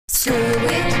Screw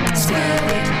it,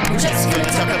 we're just gonna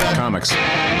talk about Comics.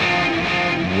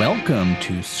 Welcome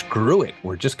to Screw It.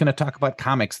 We're just going to talk about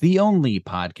comics, the only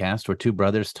podcast where two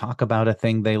brothers talk about a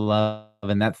thing they love,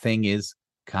 and that thing is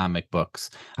comic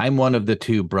books. I'm one of the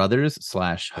two brothers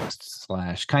slash host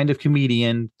slash kind of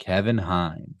comedian, Kevin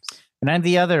Hines. And I'm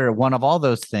the other one of all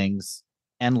those things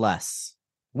and less,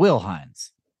 Will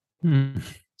Hines.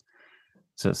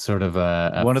 So it's sort of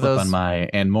a One of flip those- on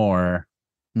my and more.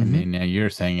 Mhm. And then now you're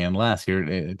saying and less.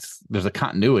 There's a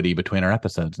continuity between our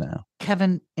episodes now.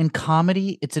 Kevin, in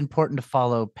comedy, it's important to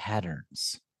follow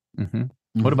patterns. Mhm.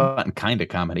 Mhm. What about in kind of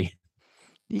comedy?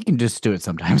 You can just do it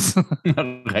sometimes.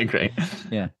 Okay, great.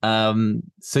 Yeah.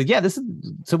 So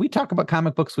we talk about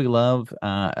comic books we love.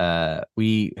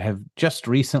 We have just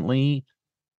recently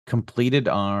completed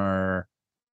our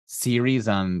series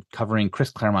on covering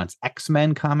Chris Claremont's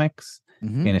X-Men comics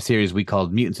Mhm. in a series we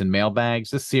called Mutants and Mailbags.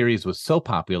 This series was so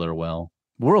popular,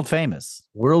 World famous.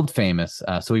 world famous.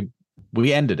 So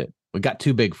we ended it. We got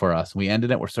too big for us. We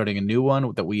ended it. We're starting a new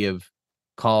one that we have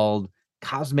called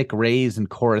Cosmic Rays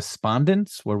and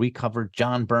Correspondence, where we cover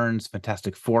John Byrne's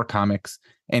Fantastic Four comics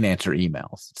and answer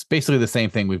emails. It's basically the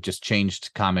same thing. We've just changed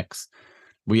comics.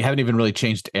 We haven't even really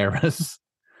changed eras.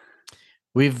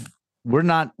 We're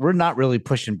not really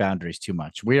pushing boundaries too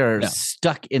much. We are No.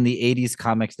 stuck in the 80s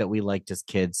comics that we liked as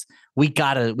kids. We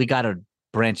gotta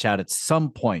branch out at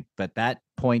some point, but that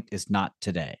point is not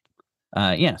today.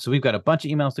 So we've got a bunch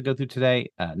of emails to go through today.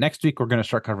 Next week, we're going to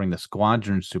start covering the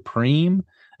Squadron Supreme.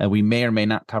 We may or may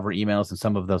not cover emails in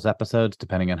some of those episodes,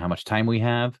 depending on how much time we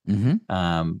have.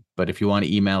 Mm-hmm. But if you want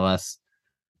to email us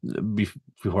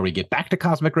before we get back to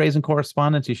Cosmic Rays and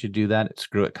Correspondence, you should do that at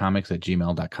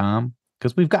screwitcomics@gmail.com,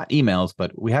 because we've got emails,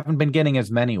 but we haven't been getting as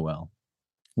many. Will,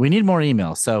 We need more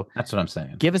emails. So that's what I'm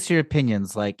saying. give us your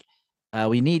opinions. Like,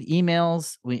 we need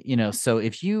emails. So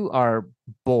if you are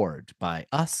bored by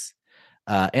us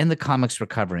and the comics we're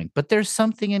covering, but there's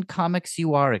something in comics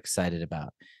you are excited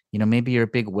about. Maybe you're a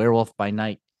big Werewolf by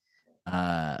Night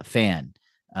fan.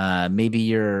 Maybe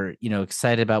you're,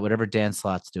 excited about whatever Dan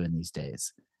Slott's doing these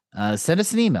days. Send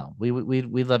us an email.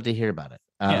 We'd love to hear about it.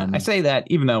 I say that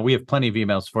even though we have plenty of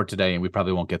emails for today and we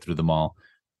probably won't get through them all,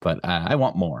 but I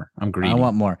want more. I'm greedy. I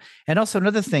want more. And also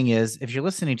another thing is, if you're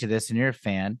listening to this and you're a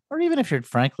fan, or even if you're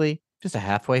frankly just a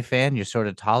halfway fan, you're sort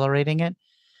of tolerating it,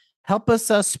 help us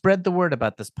spread the word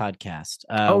about this podcast.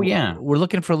 We're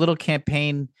looking for a little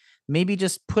campaign. Maybe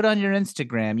just put on your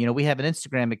Instagram. We have an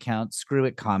Instagram account, Screw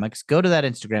It Comics. Go to that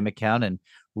Instagram account and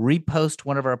repost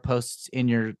one of our posts in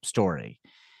your story.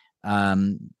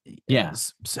 Help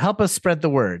us spread the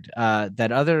word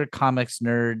that other comics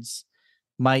nerds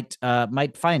might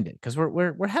find it, because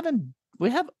we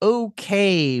have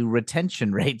okay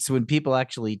retention rates when people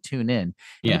actually tune in.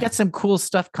 And we got some cool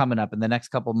stuff coming up in the next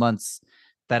couple months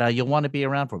that you'll want to be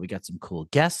around for. We got some cool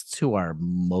guests who are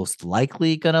most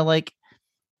likely gonna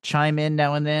chime in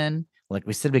now and then. Like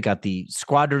we said, we got the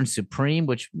Squadron Supreme,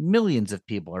 which millions of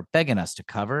people are begging us to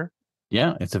cover.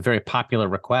 Yeah, it's a very popular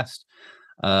request.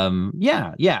 I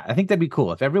think that'd be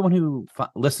cool if everyone who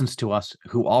listens to us,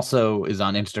 who also is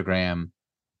on Instagram,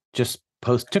 just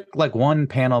took one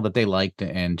panel that they liked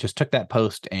and just took that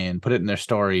post and put it in their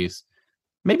stories.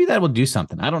 Maybe that will do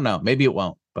something. I don't know. Maybe it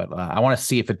won't, but I want to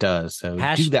see if it does. So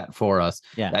do that for us.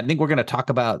 Yeah. I think we're going to talk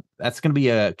about, that's going to be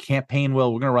a campaign. We're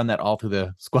going to run that all through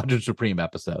the Squadron Supreme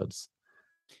episodes.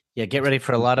 Yeah. Get ready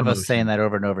for a lot of us saying that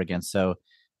over and over again. So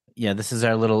yeah, this is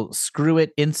our little Screw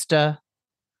It Insta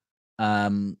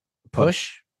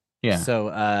push. Yeah.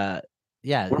 So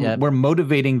we're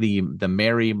motivating the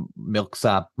Merry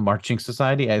Milksop Marching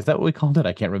Society. Is that what we called it?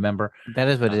 I can't remember. That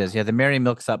is what it is. Yeah, the Merry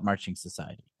Milksop Marching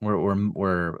Society.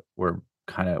 We're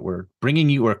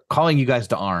calling you guys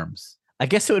to arms. I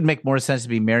guess it would make more sense to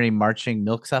be Merry Marching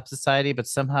Milksop Society, but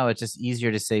somehow it's just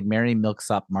easier to say Merry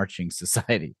Milksop Marching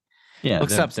Society. Yeah,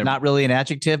 Milksop's not really an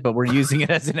adjective, but we're using it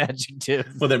as an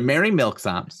adjective. Well, they're Merry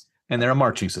Milksops, and they're a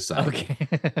marching society.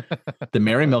 Okay. The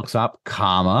Merry Milksop,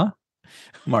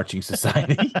 Marching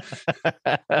Society.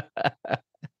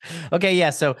 Okay, yeah.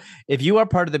 So if you are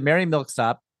part of the Merry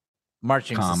Milksop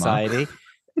Marching Society,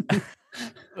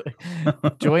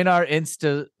 join our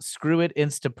Screw It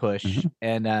Insta push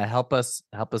and help us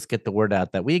get the word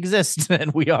out that we exist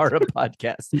and we are a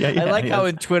podcast. I like how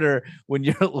in Twitter, when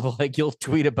you're you'll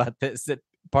tweet about this, that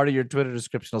part of your Twitter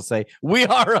description will say, "We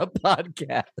are a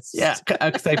podcast." Yeah,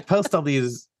 because I post all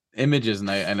these images and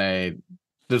I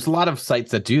there's a lot of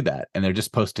sites that do that and they're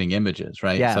just posting images,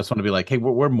 right? Yeah. So I just want to be like, hey,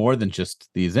 we're more than just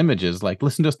these images.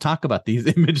 Listen to us talk about these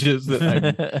images that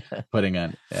I'm putting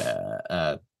on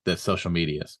the social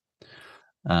medias.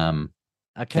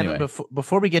 Kevin, Anyway.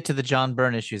 before we get to the John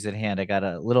Byrne issues at hand, I got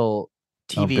a little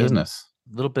TV business.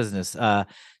 little business.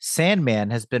 Sandman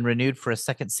has been renewed for a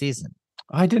second season.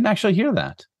 I didn't actually hear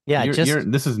that. Yeah,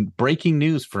 This is breaking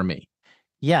news for me.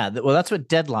 Yeah, well, that's what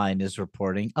Deadline is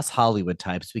reporting. Us Hollywood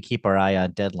types, we keep our eye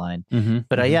on Deadline.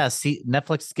 But yeah, see,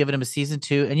 Netflix is giving him a season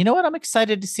 2, and you know what? I'm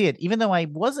excited to see it, even though I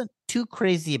wasn't too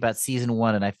crazy about season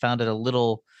 1, and I found it a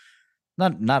little,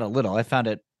 not a little. I found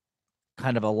it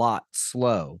kind of a lot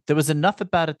slow. There was enough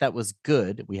about it that was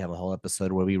good. We have a whole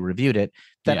episode where we reviewed it.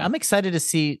 That I'm excited to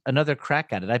see another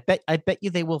crack at it. I bet you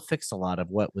they will fix a lot of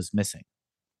what was missing.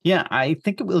 Yeah, I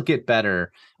think it will get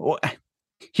better. Well,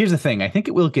 here's the thing. I think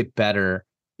it will get better.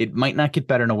 It might not get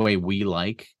better in a way we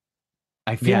like.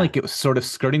 I feel like it was sort of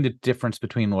skirting the difference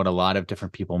between what a lot of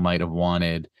different people might have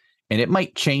wanted. And it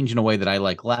might change in a way that I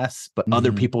like less, but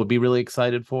other people would be really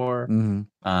excited for,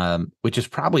 which is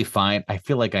probably fine. I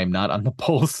feel like I'm not on the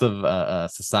pulse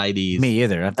of society's Me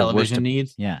either. television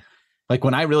needs. Yeah. Like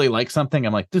when I really like something,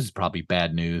 I'm like, this is probably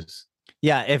bad news.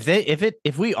 Yeah,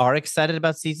 if we are excited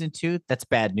about season 2, that's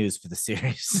bad news for the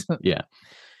series. Yeah.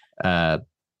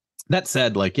 That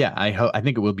said, like, yeah, I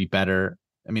think it will be better.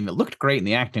 I mean, it looked great and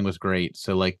the acting was great.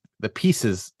 So like the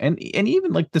pieces and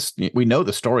even like this, we know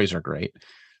the stories are great.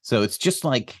 So it's just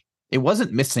like it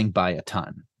wasn't missing by a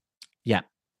ton. Yeah.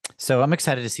 So I'm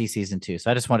excited to see season 2. So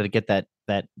I just wanted to get that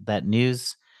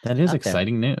news. That is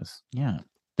exciting news. Yeah.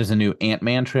 There's a new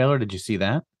Ant-Man trailer. Did you see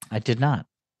that? I did not.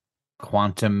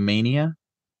 Quantum Mania.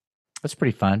 That's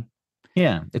pretty fun.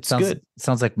 Yeah, it good.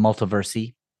 Sounds like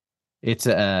multiversey. It's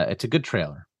a good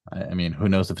trailer. I mean, who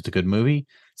knows if it's a good movie?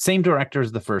 Same director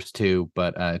as the first 2,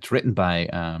 but it's written by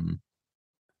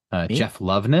Jeff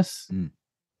Loveness,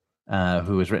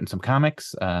 who has written some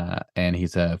comics, and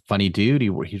he's a funny dude.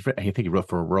 I think he wrote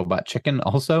for Robot Chicken.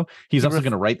 Also, he's also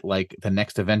going to write like the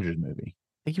next Avengers movie.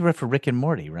 I think he wrote for Rick and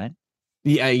Morty, right?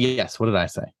 Yeah. Yes. What did I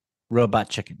say? Robot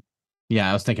Chicken. Yeah,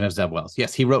 I was thinking of Zeb Wells.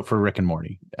 Yes, he wrote for Rick and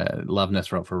Morty.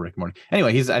 Loveness wrote for Rick and Morty.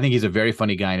 Anyway, I think he's a very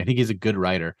funny guy, and I think he's a good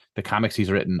writer. The comics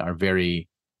he's written are very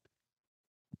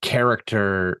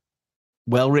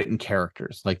well-written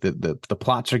characters. Like the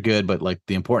plots are good, but like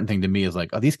the important thing to me is like,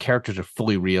 oh, these characters are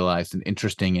fully realized and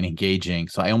interesting and engaging.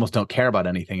 So I almost don't care about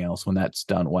anything else when that's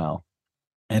done well.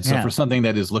 And so for something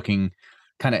that is looking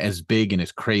kind of as big and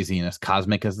as crazy and as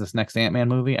cosmic as this next Ant-Man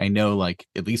movie, I know like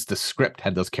at least the script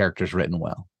had those characters written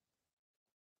well.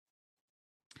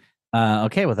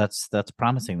 Okay, well that's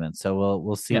promising then. So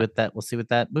we'll see what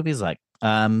that movie's like. We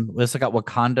also got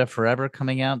Wakanda Forever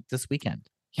coming out this weekend.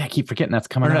 Yeah, I keep forgetting that's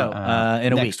coming out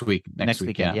in a next week. Next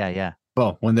week. Yeah.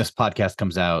 Well, when this podcast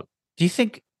comes out, do you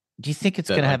think it's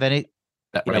going to have any?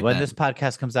 When then. this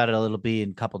podcast comes out, it'll be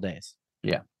in a couple days.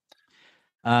 Yeah.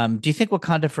 Do you think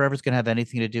Wakanda Forever is going to have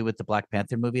anything to do with the Black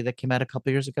Panther movie that came out a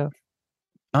couple years ago?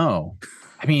 Oh,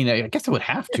 I mean, I guess it would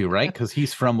have to, right? Because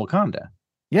he's from Wakanda.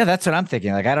 Yeah, that's what I'm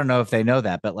thinking. Like, I don't know if they know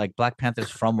that, but like Black Panther's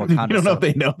from Wakanda. You don't know if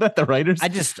they know that, the writers?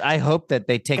 I hope that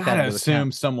they take that into assume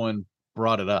account. Someone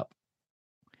brought it up.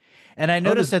 And I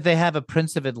noticed that they have a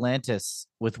Prince of Atlantis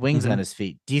with wings on his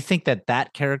feet. Do you think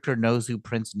that character knows who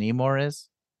Prince Namor is?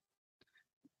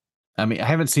 I mean, I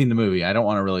haven't seen the movie. I don't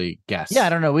want to really guess. Yeah, I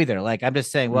don't know either. Like, I'm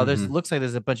just saying, well, looks like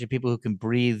there's a bunch of people who can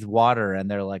breathe water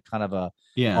and they're like kind of a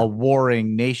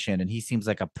warring nation. And he seems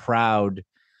like a proud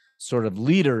sort of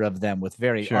leader of them with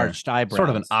very arched eyebrows. Sort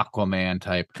of an Aquaman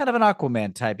type. Kind of an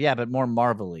Aquaman type. Yeah, but more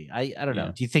Marvel-y. I don't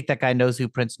know. Do you think that guy knows who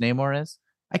Prince Namor is?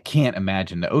 I can't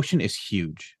imagine. The ocean is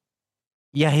huge.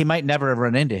 Yeah, he might never have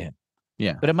run into him.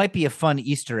 Yeah. But it might be a fun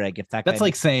Easter egg if that. That's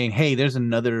like saying, hey, there's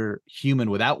another human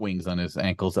without wings on his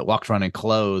ankles that walks around in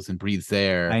clothes and breathes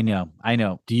air. I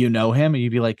know. Do you know him? And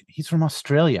you'd be like, he's from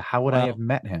Australia. How would I have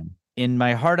met him? In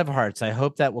my heart of hearts, I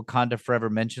hope that Wakanda Forever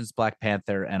mentions Black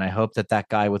Panther, and I hope that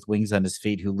guy with wings on his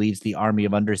feet who leads the army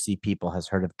of undersea people has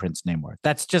heard of Prince Namor.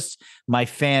 That's just my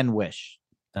fan wish.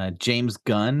 James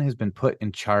Gunn has been put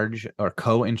in charge or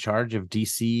co-in charge of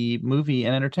DC movie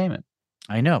and entertainment.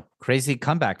 I know. Crazy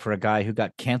comeback for a guy who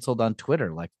got canceled on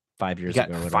Twitter like 5 years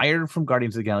ago. He got fired from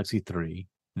Guardians of the Galaxy 3.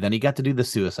 Then he got to do the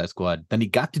Suicide Squad. Then he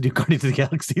got to do Guardians of the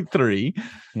Galaxy 3.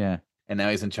 Yeah. And now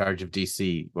he's in charge of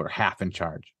DC, or half in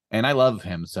charge. And I love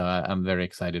him, so I'm very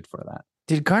excited for that.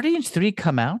 Did Guardians 3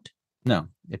 come out? No.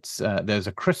 It's there's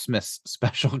a Christmas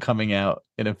special coming out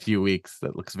in a few weeks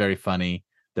that looks very funny.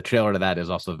 The trailer to that is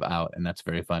also out, and that's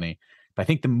very funny. But I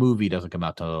think the movie doesn't come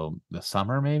out till the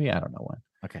summer, maybe. I don't know when.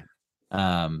 Okay.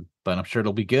 But I'm sure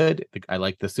it'll be good. I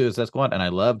like the Suicide Squad, and I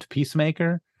loved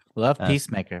Peacemaker.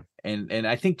 Peacemaker. And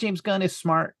I think James Gunn is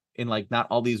smart in like not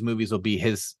all these movies will be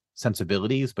his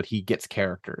sensibilities, but he gets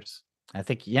characters. I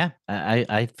think,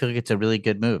 I feel like it's a really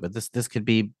good move. But this could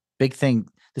be big thing.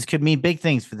 This could mean big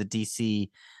things for the DC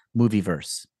movie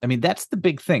verse. I mean, that's the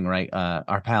big thing, right?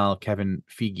 Our pal Kevin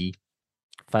Feige,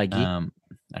 Feige.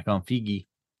 I call him Feige.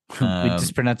 We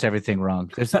just pronounce everything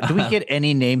wrong. Do we get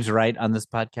any names right on this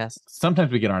podcast?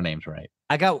 Sometimes we get our names right.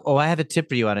 I have a tip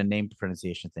for you on a name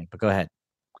pronunciation thing, but go ahead.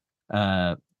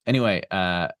 Anyway,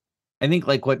 I think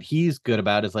like what he's good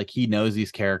about is like he knows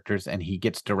these characters and he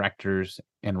gets directors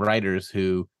and writers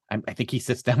who I think he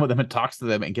sits down with them and talks to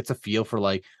them and gets a feel for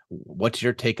like, what's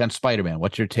your take on Spider-Man?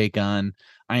 What's your take on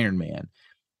Iron Man?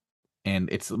 And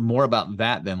it's more about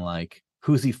that than like,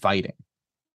 who's he fighting?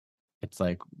 It's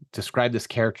like, describe this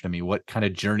character to me. What kind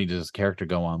of journey does this character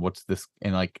go on? What's this?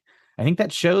 And like, I think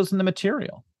that shows in the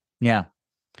material. Yeah.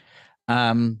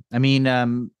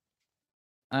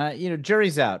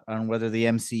 Jury's out on whether the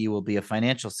MCU will be a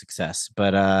financial success,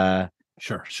 but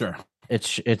Sure. it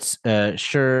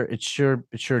sure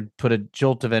put a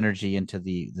jolt of energy into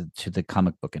the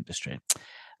comic book industry.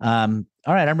 All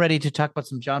right, I'm ready to talk about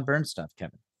some John Byrne stuff,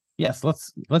 Kevin. Yes,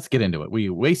 let's get into it. We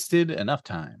wasted enough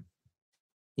time.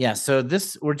 Yeah, so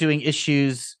we're doing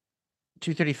issues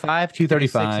 235,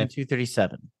 236, and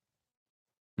 237.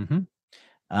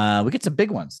 Mm-hmm. We get some big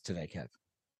ones today, Kev.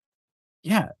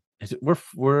 Yeah,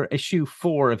 we're issue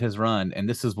 4 of his run, and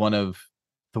this is one of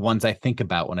the ones I think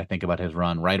about when I think about his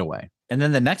run right away. And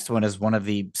then the next one is one of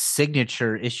the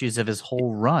signature issues of his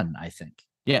whole run, I think.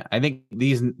 Yeah, I think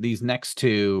these next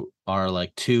two are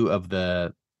like two of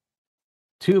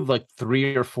like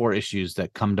 3 or 4 issues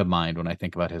that come to mind when I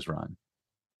think about his run.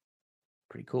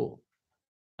 Pretty cool.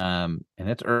 And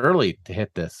it's early to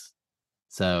hit this,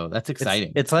 so that's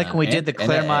exciting. It's like when we did the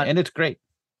Claremont, and it's great.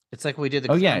 It's like when we did the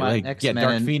Claremont X-Men,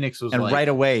 Dark Phoenix was, and right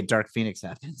away Dark Phoenix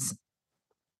happens.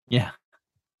 Yeah,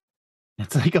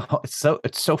 it's like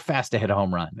it's so fast to hit a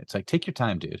home run. It's like, take your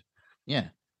time, dude. Yeah.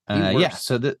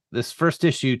 So this first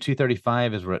issue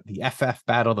 235 is the FF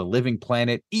battle the living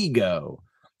planet Ego,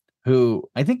 who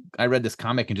I think I read this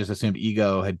comic and just assumed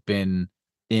Ego had been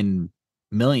in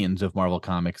millions of Marvel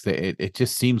comics. It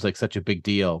just seems like such a big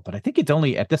deal, but I think it's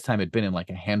only at this time had been in like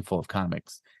a handful of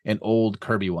comics, and old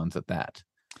Kirby ones at that.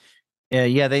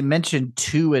 Yeah, they mentioned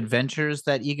 2 adventures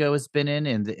that Ego has been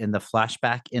in the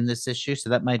flashback in this issue, so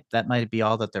that might be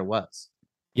all that there was.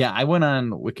 Yeah, I went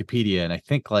on Wikipedia and I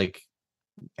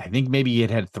think maybe it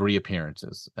had 3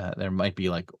 appearances. There might be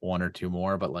like 1 or 2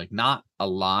 more, but like not a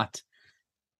lot.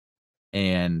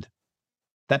 And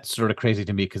that's sort of crazy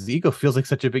to me because Ego feels like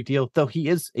such a big deal, though he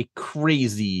is a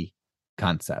crazy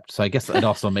concept. So I guess it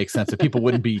also makes sense that people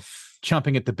wouldn't be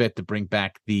chomping at the bit to bring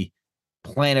back the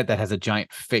planet that has a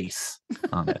giant face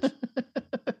on it.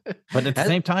 But at the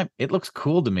same time, it looks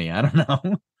cool to me. I don't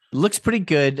know. Looks pretty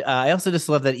good. I also just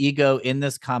love that Ego in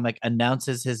this comic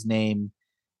announces his name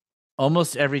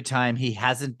almost every time he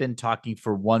hasn't been talking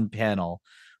for one panel.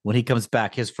 When he comes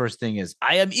back, his first thing is,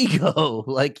 "I am Ego."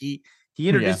 Like he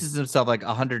introduces himself like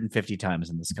 150 times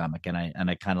in this comic, and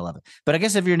I kind of love it. But I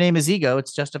guess if your name is Ego,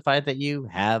 it's justified that you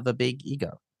have a big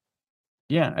ego.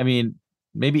 Yeah, I mean,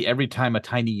 maybe every time a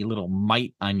tiny little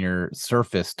mite on your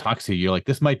surface talks to you, you're like,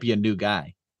 this might be a new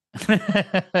guy.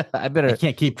 I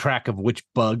can't keep track of which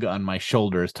bug on my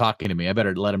shoulder is talking to me. I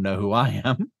better let him know who I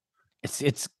am.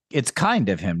 It's kind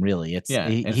of him, really. It's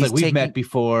like we've met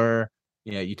before.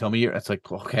 Yeah, you told me it's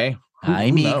like, okay,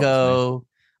 I'm Ego. Man?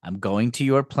 I'm going to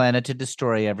your planet to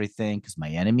destroy everything because my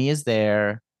enemy is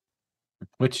there.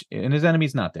 And his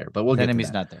enemy's not there, but we'll get to that.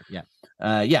 Enemy's not there.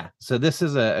 Yeah. Yeah. So this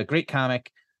is a great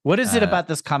comic. What is it about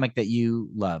this comic that you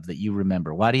love, that you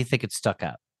remember? Why do you think it stuck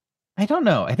out? I don't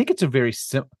know. I think it's a very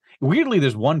simple. Weirdly,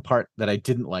 there's one part that I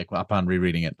didn't like upon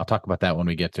rereading it. I'll talk about that when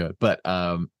we get to it. But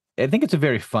I think it's a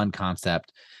very fun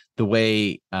concept. The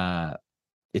way the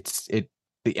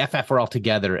FF are all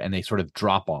together and they sort of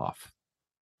drop off,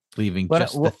 leaving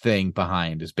the thing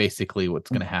behind is basically what's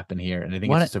going to happen here. And I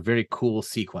think it's just a very cool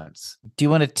sequence. Do you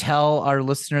want to tell our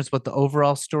listeners what the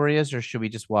overall story is, or should we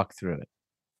just walk through it?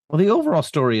 Well, the overall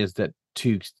story is that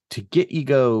to get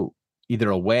Ego either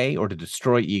away or to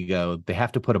destroy Ego, they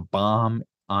have to put a bomb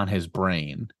on his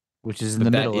brain, which is in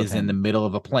the middle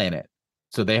of a planet.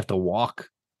 So they have to walk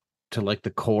to like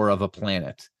the core of a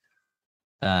planet.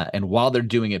 And while they're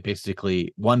doing it,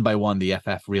 basically, one by one, the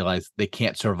FF realize they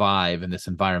can't survive in this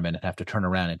environment and have to turn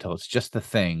around until it's just the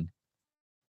thing.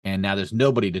 And now there's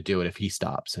nobody to do it if he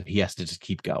stops. So he has to just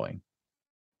keep going.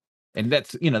 And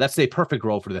that's a perfect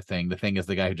role for the thing. The thing is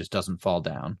the guy who just doesn't fall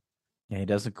down. Yeah, he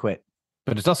doesn't quit.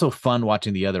 But it's also fun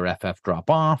watching the other FF drop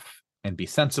off and be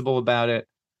sensible about it.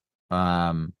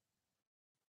 And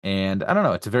I don't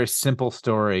know, it's a very simple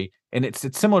story. And it's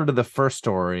similar to the first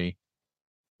story,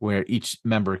 where each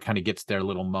member kind of gets their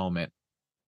little moment.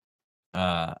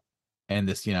 And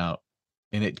this,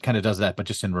 and it kind of does that, but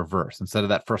just in reverse. Instead of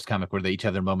that first comic where they each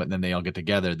have their moment and then they all get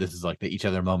together, this is like they each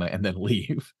have their moment and then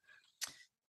leave.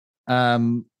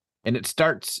 And it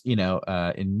starts,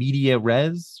 in media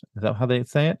res. Is that how they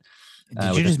say it?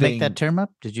 Did you just make that term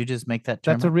up? Did you just make that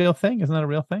term That's a up? real thing. Isn't that a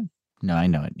real thing? No, I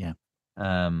know it. Yeah.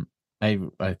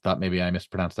 I thought maybe I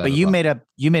mispronounced that. But you made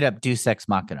up Deus Ex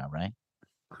Machina, right?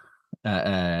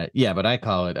 Yeah, but I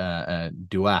call it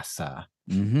Duasa.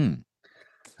 Mm-hmm.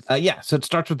 So it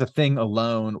starts with the Thing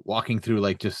alone, walking through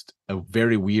like just a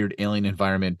very weird alien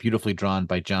environment, beautifully drawn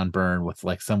by John Byrne with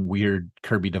like some weird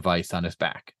Kirby device on his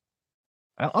back.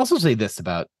 I'll also say this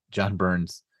about John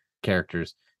Byrne's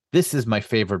characters. This is my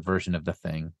favorite version of the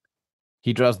Thing.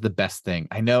 He draws the best Thing.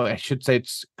 I know I should say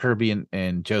it's Kirby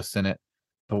and Joe Sinnott,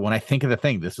 but when I think of the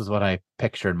Thing, this is what I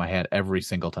picture in my head every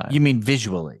single time. You mean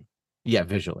visually? Yeah,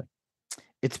 visually.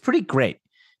 It's pretty great.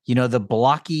 The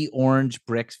blocky orange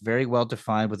bricks, very well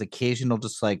defined with occasional,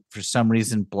 just like for some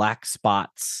reason, black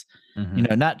spots,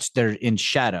 not they're in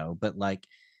shadow, but like,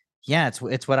 yeah,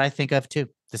 it's what I think of too.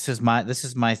 This is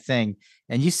my thing.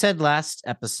 And you said last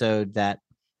episode that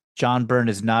John Byrne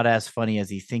is not as funny as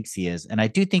he thinks he is. And I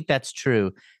do think that's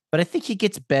true, but I think he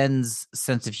gets Ben's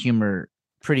sense of humor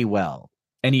pretty well.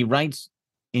 And he writes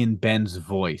in Ben's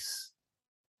voice,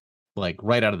 like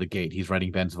right out of the gate. He's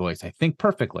writing Ben's voice, I think,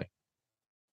 perfectly.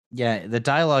 Yeah, the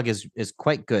dialogue is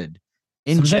quite good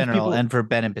in sometimes general and for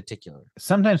Ben in particular.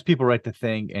 Sometimes people write the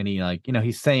Thing and he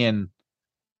he's saying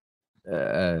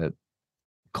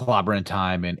Clobber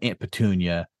Time and Aunt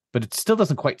Petunia, but it still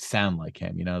doesn't quite sound like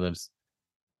him.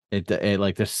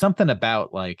 There's something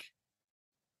about like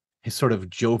his sort of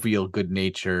jovial good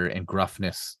nature and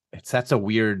gruffness. That's a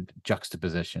weird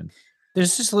juxtaposition.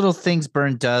 There's just little things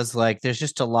Byrne does. Like there's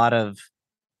just a lot of,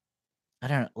 I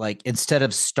don't know, like instead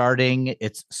of starting,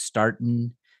 it's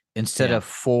startin'. Instead of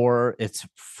for, it's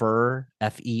fur,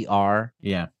 F-E-R.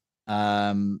 Yeah.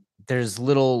 There's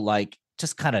little like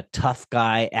just kind of tough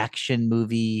guy action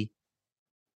movie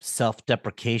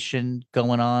self-deprecation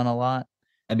going on a lot.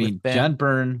 I mean, John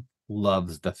Byrne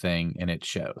loves the Thing and it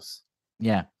shows.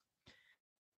 Yeah.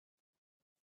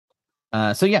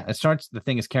 It starts, the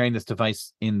Thing is carrying this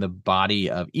device in the body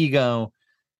of Ego,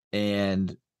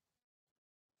 and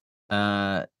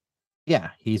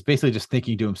he's basically just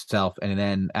thinking to himself, and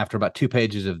then after about 2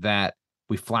 pages of that,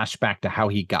 we flash back to how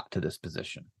he got to this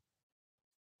position.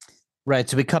 Right,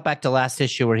 so we cut back to last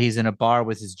issue where he's in a bar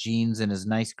with his jeans and his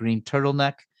nice green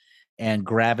turtleneck, and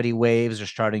gravity waves are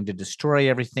starting to destroy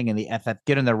everything, and the FF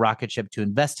get on their rocket ship to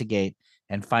investigate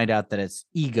and find out that it's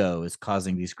Ego is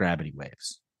causing these gravity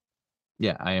waves.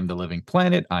 Yeah, I am the living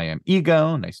planet. I am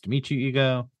Ego. Nice to meet you,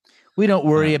 Ego. We don't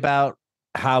worry about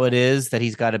how it is that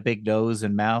he's got a big nose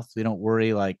and mouth. We don't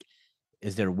worry, like,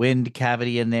 is there wind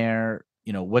cavity in there?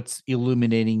 What's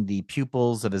illuminating the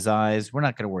pupils of his eyes? We're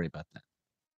not going to worry about that.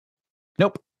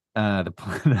 Nope.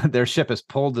 Their ship is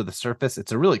pulled to the surface.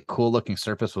 It's a really cool looking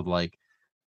surface with like,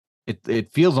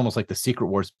 it feels almost like the Secret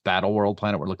Wars Battle World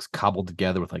planet where it looks cobbled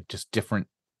together with like just different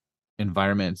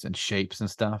environments and shapes and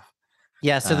stuff.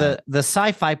 Yeah, so the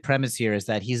sci-fi premise here is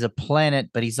that he's a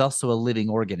planet, but he's also a living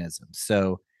organism.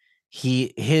 So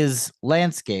his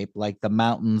landscape, like the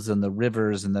mountains and the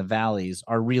rivers and the valleys,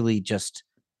 are really just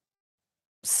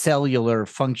cellular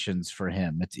functions for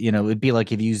him. It's it'd be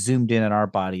like if you zoomed in on our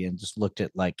body and just looked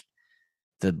at like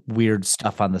the weird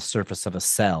stuff on the surface of a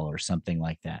cell or something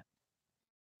like that.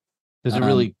 There's a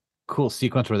really cool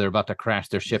sequence where they're about to crash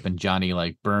their ship and Johnny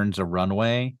like burns a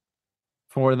runway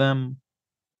for them.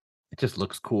 It just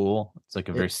looks cool. It's like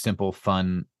a very simple,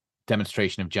 fun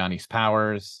demonstration of Johnny's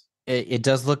powers. It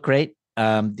does look great.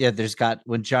 When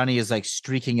Johnny is like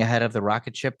streaking ahead of the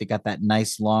rocket ship, they got that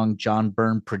nice long John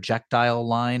Byrne projectile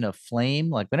line of flame.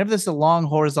 Like whenever there's a long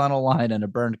horizontal line in a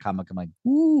Byrne comic, I'm like,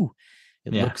 ooh,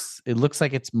 it looks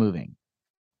like it's moving.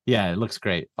 Yeah, it looks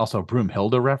great. Also, a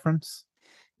Broomhilda reference.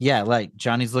 Yeah, like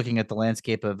Johnny's looking at the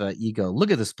landscape of Ego.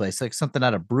 Look at this place, like something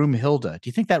out of Broomhilda. Do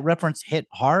you think that reference hit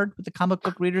hard with the comic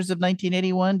book readers of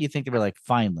 1981? Do you think they were like,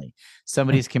 finally,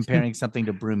 somebody's comparing something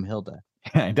to Broomhilda?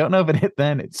 I don't know if it hit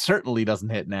then. It certainly doesn't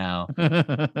hit now,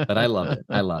 but I love it.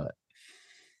 I love it.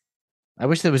 I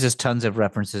wish there was just tons of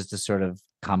references to sort of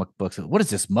comic books. What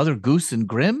is this, Mother Goose and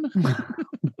Grimm?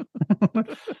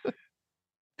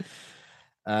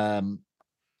 A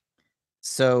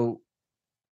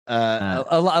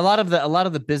lot of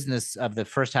the business of the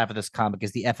first half of this comic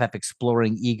is the FF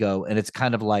exploring Ego, and it's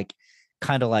kind of like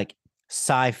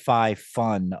sci-fi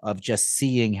fun of just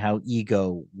seeing how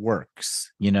Ego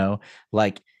works.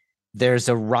 Like there's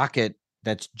a rocket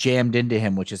that's jammed into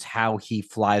him, which is how he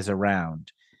flies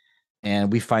around,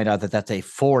 and we find out that that's a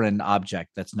foreign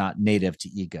object that's not native to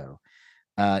Ego.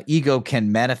 Ego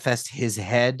can manifest his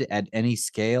head at any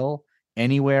scale,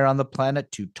 anywhere on the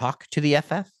planet to talk to the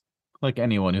FF. Like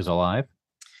anyone who's alive.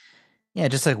 Yeah,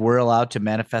 just like we're allowed to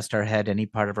manifest our head any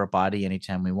part of our body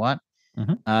anytime we want.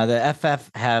 The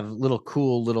FF have little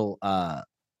cool little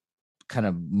kind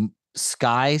of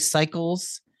sky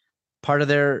cycles part of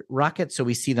their rocket. So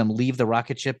we see them leave the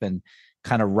rocket ship and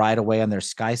kind of ride away on their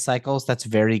sky cycles. That's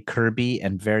very Kirby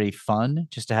and very fun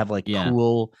just to have like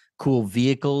cool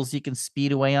vehicles you can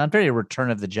speed away on. Very Return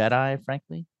of the Jedi,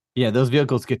 frankly. Yeah, those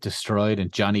vehicles get destroyed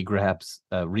and Johnny grabs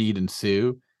Reed and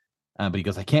Sue. But he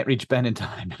goes, I can't reach Ben in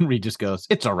time. And Reed just goes,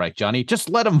 it's all right, Johnny. Just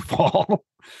let him fall.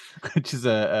 Which is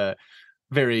a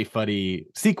very funny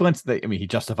sequence that, I mean, he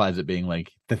justifies it being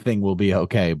like the thing will be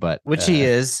okay, but which he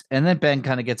is. And then Ben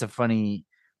kind of gets a funny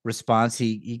response.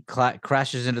 He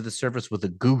crashes into the surface with a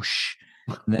goosh.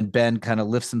 And then Ben kind of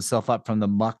lifts himself up from the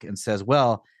muck and says,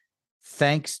 well,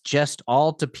 thanks just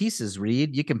all to pieces,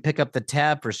 Reed. You can pick up the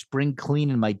tab for spring clean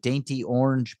in my dainty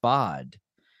orange bod.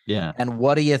 Yeah. And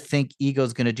what do you think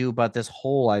Ego's going to do about this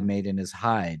hole I made in his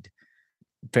hide?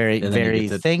 Very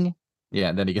thing. Yeah.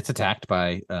 And then he gets attacked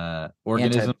by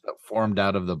organisms that formed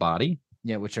out of the body.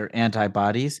 Yeah. Which are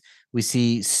antibodies. We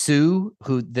see Sue,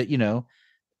 who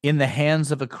in the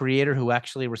hands of a creator who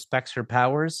actually respects her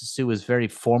powers. Sue is very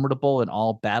formidable in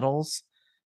all battles.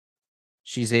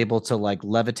 She's able to like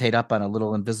levitate up on a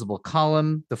little invisible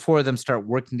column. The four of them start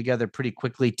working together pretty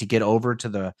quickly to get over to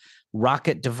the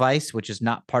rocket device, which is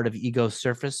not part of Ego's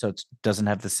surface, so it doesn't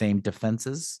have the same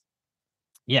defenses.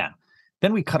 Yeah.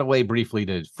 Then we cut away briefly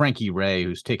to Frankie Ray,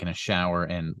 who's taking a shower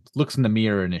and looks in the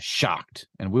mirror and is shocked.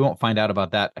 And we won't find out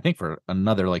about that, I think, for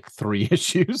another like 3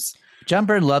 issues. John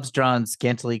Byrne loves drawing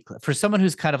scantily for someone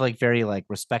who's kind of like very like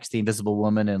respects the Invisible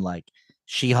Woman and like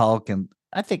She-Hulk, and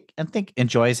I think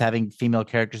enjoys having female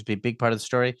characters be a big part of the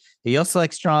story. He also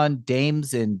likes drawing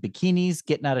dames in bikinis,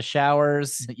 getting out of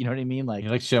showers. You know what I mean? Like he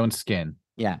likes showing skin.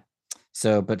 Yeah.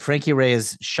 So, but Frankie Ray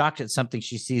is shocked at something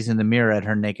she sees in the mirror at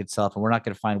her naked self, and we're not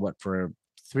going to find what for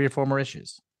 3 or 4 more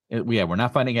issues. Yeah, we're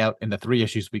not finding out in the 3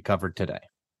 issues we covered today.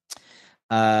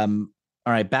 All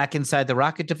right, back inside the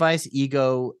rocket device,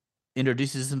 Ego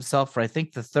introduces himself for I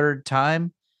think the 3rd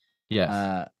time.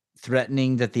 Yes.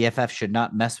 Threatening that the FF should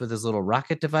not mess with his little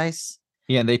rocket device.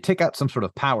 Yeah, and they take out some sort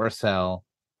of power cell,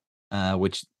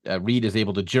 which Reed is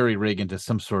able to jury rig into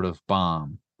some sort of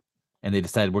bomb. And they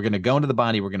decide we're going to go into the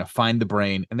body, we're going to find the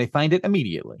brain, and they find it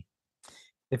immediately.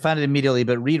 They find it immediately,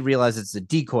 but Reed realizes it's a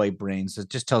decoy brain, so it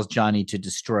just tells Johnny to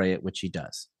destroy it, which he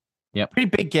does. Yeah, pretty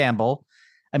big gamble.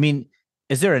 I mean,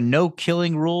 is there a no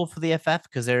killing rule for the FF?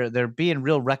 Because they're being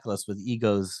real reckless with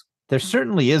Ego's. There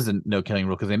certainly is a no killing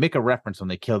rule because they make a reference when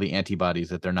they kill the antibodies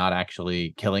that they're not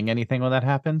actually killing anything when that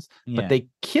happens. Yeah. But they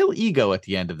kill Ego at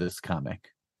the end of this comic.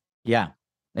 Yeah.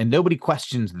 And nobody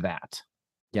questions that.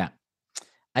 Yeah.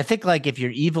 I think like if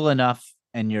you're evil enough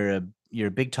and you're a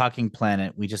big talking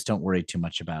planet, we just don't worry too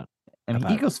much about. I mean,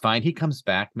 Ego's fine. He comes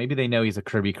back. Maybe they know he's a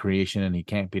Kirby creation and he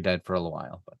can't be dead for a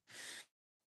while. But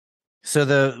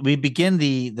so we begin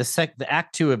the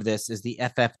act 2 of this is the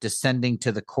FF descending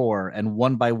to the core, and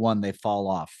one by one they fall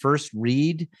off. First,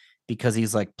 Reed, because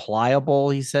he's like pliable.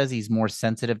 He says he's more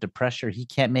sensitive to pressure. He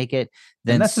can't make it.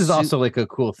 Then this is also like a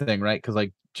cool thing, right? Because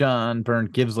like John Byrne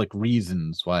gives like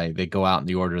reasons why they go out in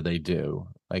the order they do.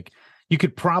 Like you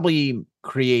could probably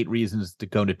create reasons to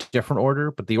go in a different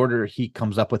order, but the order he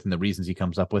comes up with and the reasons he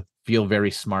comes up with feel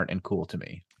very smart and cool to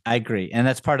me. I agree. And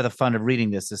that's part of the fun of reading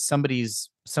this is somebody's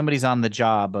on the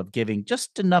job of giving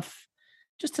just enough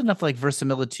like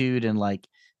verisimilitude and like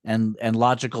and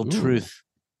logical truth.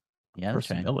 Yeah, that's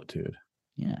verisimilitude.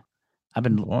 Right. Yeah. I've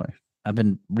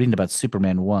been reading about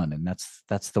Superman 1, and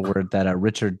that's the word that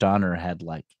Richard Donner had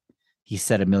like he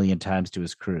said 1 million times to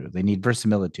his crew. They need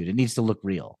verisimilitude. It needs to look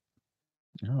real.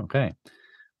 Okay.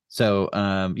 So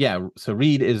so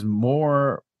Reed is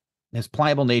more, his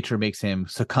pliable nature makes him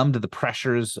succumb to the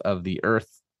pressures of the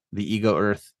Earth, the Ego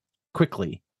Earth,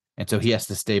 quickly. And so he has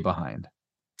to stay behind.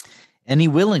 And he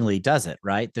willingly does it,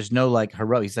 right? There's no like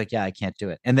heroic. He's like, yeah, I can't do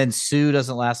it. And then Sue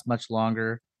doesn't last much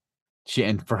longer.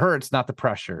 And for her, it's not the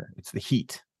pressure, it's the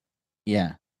heat.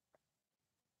 Yeah.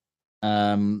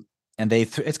 And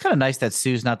it's kind of nice that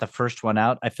Sue's not the first one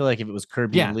out. I feel like if it was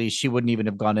Kirby and Lee, she wouldn't even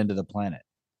have gone into the planet.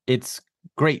 It's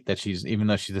great that even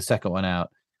though she's the second one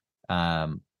out.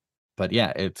 But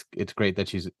yeah, it's great that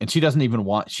she doesn't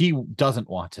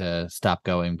want to stop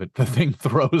going, but the thing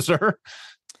throws her,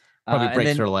 probably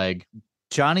breaks her leg.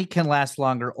 Johnny can last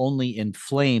longer only in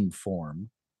flame form.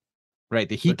 Right.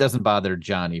 The heat doesn't bother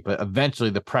Johnny, but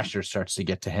eventually the pressure starts to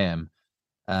get to him.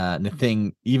 And the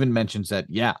thing even mentions that,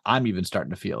 yeah, I'm even starting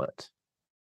to feel it.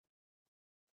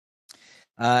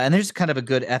 And there's kind of a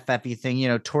good FFE thing. You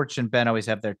know, Torch and Ben always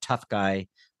have their tough guy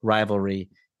rivalry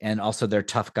and also their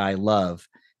tough guy love.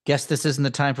 Guess this isn't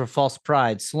the time for false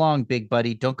pride. Slong, big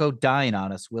buddy. Don't go dying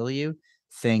on us, will you?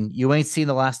 Thing. You ain't seen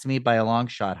the last of me by a long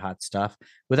shot, hot stuff.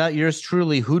 Without yours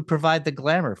truly, who'd provide the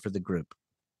glamour for the group?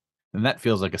 And that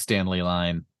feels like a Stanley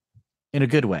line. In a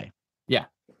good way. Yeah.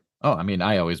 Oh, I mean,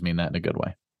 I always mean that in a good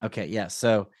way. Okay, yeah.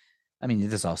 So, I mean,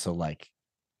 this is also like,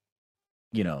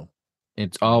 you know,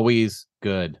 It's always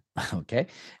good. okay.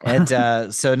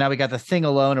 And so now we got the Thing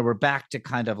alone, and we're back to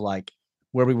kind of like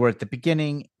where we were at the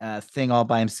beginning. Thing all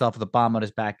by himself with a bomb on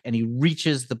his back, and he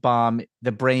reaches the bomb,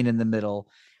 the brain in the middle,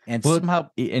 and somehow.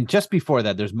 And just before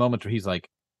that, there's moments where he's like,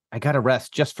 I got to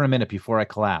rest just for a minute before I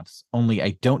collapse. Only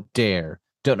I don't dare.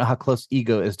 Don't know how close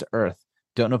Ego is to Earth.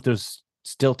 Don't know if there's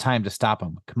still time to stop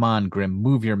him. Come on, Grim,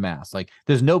 move your mass. Like,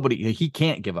 there's nobody. He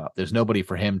can't give up. There's nobody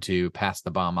for him to pass the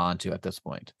bomb on to at this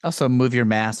point. Also, move your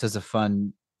mass is a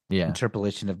fun Yeah.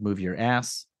 interpolation of move your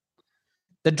ass.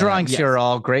 The drawings here are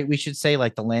all great. We should say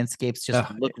like the landscapes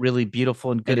just look really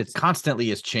beautiful and good. It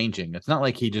constantly is changing. It's not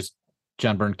like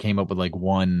John Byrne came up with like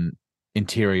one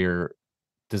interior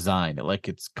design. Like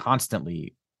it's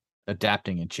constantly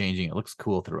adapting and changing. It looks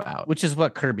cool throughout, which is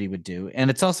what Kirby would do.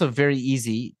 And it's also very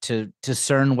easy to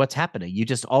discern what's happening. You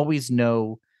just always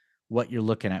know what you're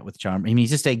looking at with John. I mean,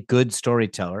 he's just a good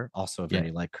storyteller, also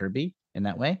very like Kirby in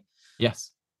that way.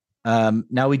 Yes.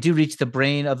 Now we do reach the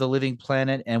brain of the living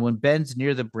planet, and when Ben's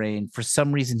near the brain, for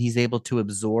some reason he's able to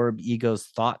absorb Ego's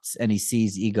thoughts and he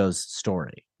sees Ego's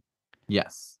story.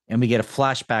 Yes. And we get a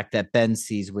flashback that Ben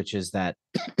sees, which is that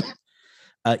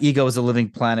Ego is a living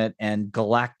planet and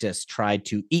Galactus tried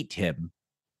to eat him.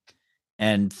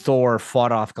 And Thor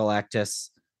fought off Galactus.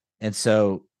 And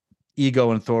so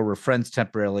Ego and Thor were friends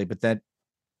temporarily, but then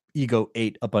Ego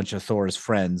ate a bunch of Thor's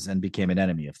friends and became an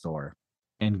enemy of Thor.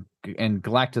 And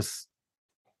Galactus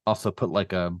also put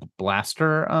like a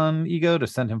blaster on Ego to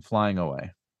send him flying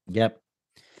away. Yep.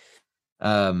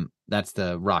 That's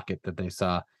the rocket that they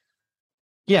saw.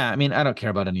 Yeah, I mean, I don't care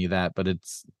about any of that, but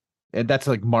that's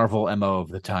like Marvel MO of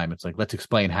the time. It's like, let's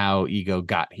explain how Ego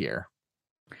got here.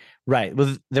 Right.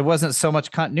 Well, there wasn't so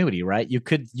much continuity, right? You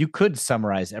could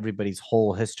summarize everybody's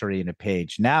whole history in a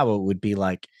page. Now it would be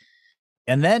like,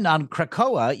 and then on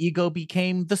Krakoa, Ego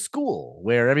became the school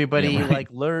where everybody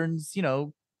like learns,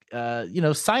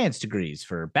 science degrees.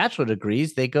 For bachelor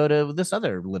degrees, they go to this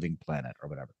other living planet or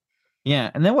whatever.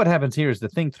 Yeah, and then what happens here is the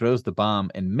Thing throws the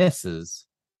bomb and misses,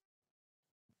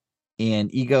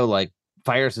 and Ego like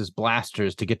fires his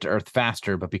blasters to get to Earth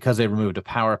faster, but because they removed a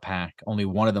power pack, only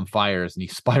one of them fires, and he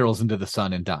spirals into the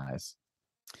sun and dies.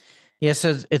 Yeah,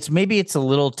 so it's a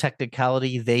little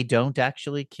technicality. They don't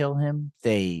actually kill him.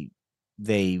 They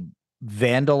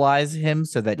vandalize him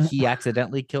so that he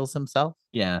accidentally kills himself.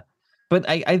 Yeah, but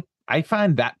I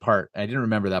find that part, I didn't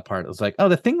remember that part. It was like, oh,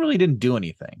 the Thing really didn't do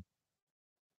anything.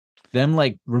 Them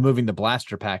like removing the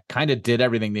blaster pack kind of did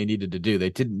everything they needed to do. They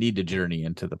didn't need to journey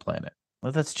into the planet.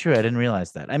 Well, that's true. I didn't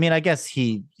realize that. I mean, I guess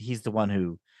he's the one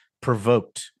who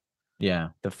provoked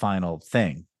the final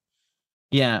thing.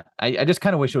 Yeah, I just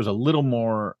kind of wish it was a little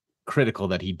more critical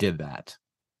that he did that.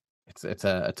 It's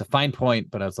a fine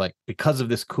point, but I was like, because of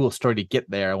this cool story to get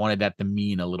there, I wanted that to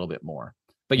mean a little bit more.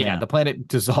 But yeah, the planet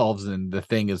dissolves and the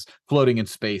Thing is floating in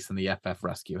space, and the FF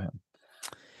rescue him.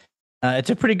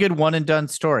 It's a pretty good one and done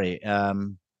story.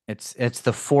 It's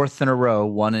the fourth in a row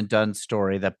one and done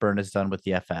story that Byrne has done with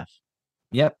the FF.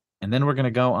 Yep, and then we're gonna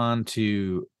go on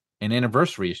to an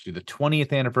anniversary issue, the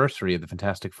 20th anniversary of the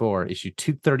Fantastic Four, issue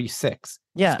 236.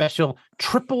 Yeah, special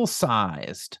triple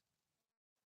sized.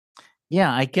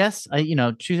 Yeah, I guess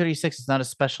 236 is not a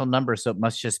special number, so it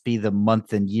must just be the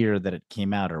month and year that it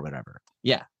came out or whatever.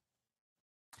 Yeah.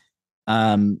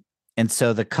 And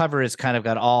so the cover has kind of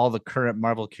got all the current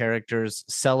Marvel characters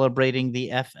celebrating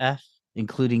the FF,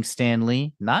 including Stan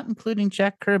Lee, not including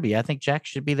Jack Kirby. I think Jack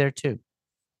should be there too.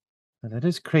 That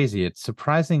is crazy. It's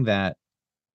surprising that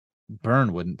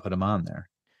Byrne wouldn't put him on there.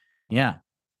 Yeah.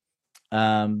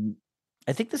 I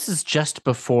think this is just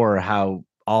before how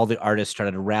all the artists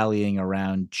started rallying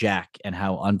around Jack and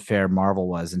how unfair Marvel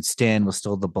was, and Stan was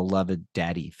still the beloved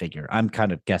daddy figure. I'm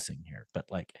kind of guessing here, but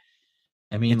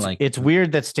I mean, it's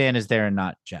weird that Stan is there and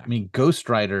not Jack. I mean, Ghost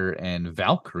Rider and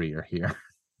Valkyrie are here.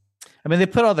 I mean, they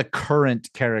put all the current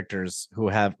characters who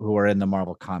are in the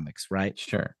Marvel comics, right?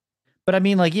 Sure. But I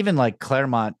mean, even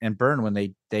Claremont and Byrne, when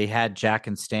they had Jack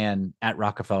and Stan at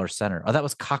Rockefeller Center. Oh, that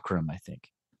was Cockrum, I think.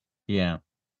 Yeah.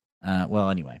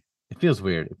 Well, anyway. It feels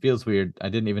weird. I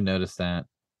didn't even notice that.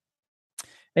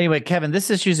 Anyway, Kevin, this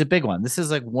issue is a big one. This is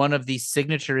like one of the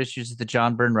signature issues of the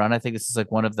John Byrne run. I think this is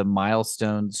like one of the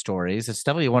milestone stories. It's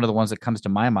definitely one of the ones that comes to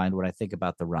my mind when I think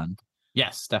about the run.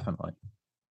 Yes, definitely.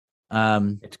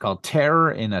 Um, It's called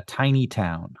Terror in a Tiny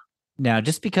Town. Now,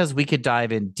 just because we could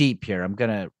dive in deep here, I'm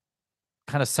gonna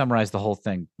kind of summarize the whole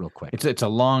thing real quick. It's a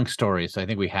long story, so I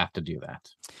think we have to do that.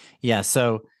 Yeah.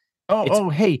 So Oh,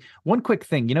 hey, one quick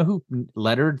thing. You know who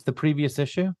lettered the previous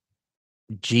issue?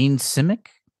 Gene Simic.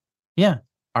 Yeah,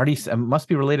 Artie must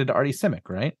be related to Artie Simic,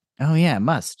 right? Oh yeah, it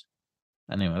must.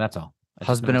 Anyway, that's all.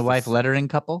 Husband and wife lettering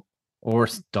couple or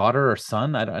daughter or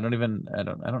son. I don't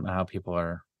know how people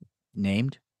are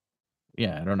named.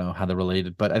 Yeah, I don't know how they're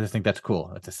related, but I just think that's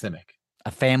cool. It's a Simic.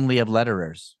 A family of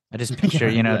letterers. I just picture,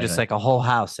 just like a whole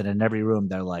house, and in every room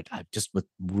they're like just with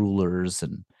rulers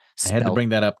and I had to bring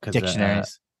that up because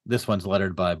dictionaries. This one's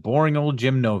lettered by boring old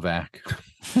Jim Novak.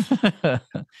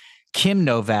 Kim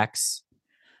Novak's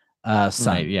son.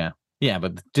 Right, yeah,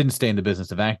 but didn't stay in the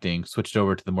business of acting. Switched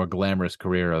over to the more glamorous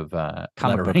career of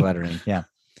comic book lettering. Yeah.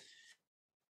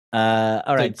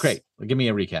 All right, so, great. Give me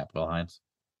a recap, Will Hines.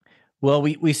 Well,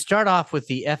 we start off with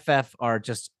the FF are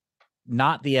just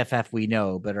not the FF we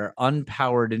know, but are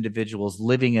unpowered individuals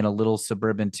living in a little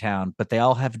suburban town, but they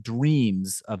all have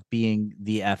dreams of being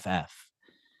the FF.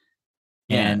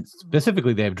 And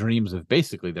specifically, they have dreams of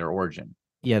basically their origin.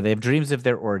 Yeah, they have dreams of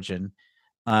their origin.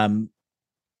 And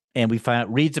we find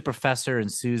out Reed's a professor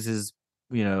and Sue's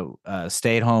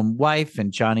stay-at-home wife,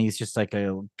 and Johnny's just like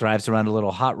drives around a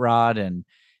little hot rod and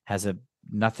has a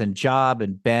nothing job,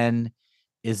 and Ben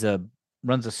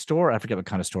runs a store. I forget what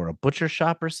kind of store, a butcher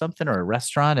shop or something, or a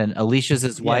restaurant. And Alicia's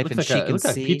his wife, and she can see.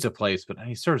 Like a pizza place, but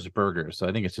he serves burgers, so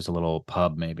I think it's just a little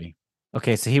pub, maybe.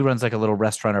 Okay, so he runs like a little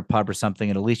restaurant or pub or something,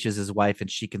 and Alicia's his wife,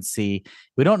 and she can see.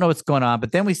 We don't know what's going on,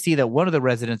 but then we see that one of the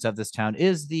residents of this town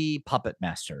is the puppet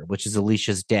master, which is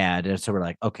Alicia's dad. And so we're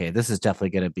like, okay, this is definitely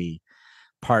going to be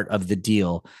part of the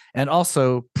deal. And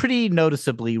also, pretty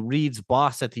noticeably, Reed's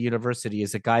boss at the university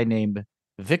is a guy named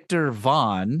Victor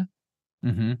Vaughn.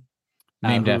 Mm-hmm.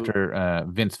 Named after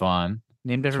Vince Vaughn.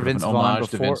 Named after Vince Vaughn. Homage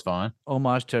to Vince Vaughn.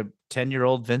 Homage to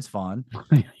 10-year-old Vince Vaughn.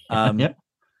 Yeah.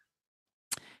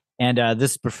 And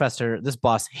this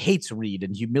boss hates Reed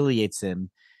and humiliates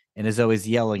him and is always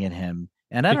yelling at him.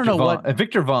 And I don't know what...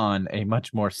 Victor Vaughn, a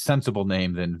much more sensible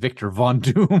name than Victor Von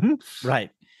Doom. Right.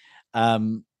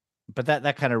 But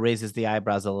that kind of raises the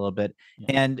eyebrows a little bit.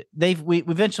 Yeah. And we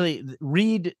eventually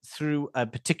Reed, through a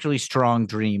particularly strong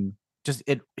dream, just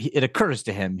it occurs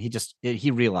to him.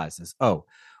 He realizes, oh,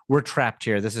 we're trapped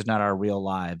here. This is not our real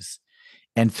lives.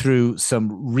 And through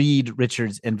some Reed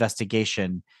Richards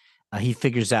investigation, he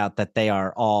figures out that they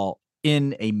are all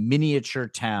in a miniature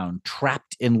town,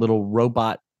 trapped in little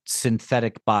robot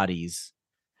synthetic bodies,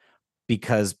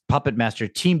 because Puppet Master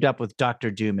teamed up with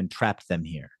Dr. Doom and trapped them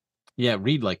here. Yeah,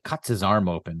 Reed cuts his arm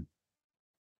open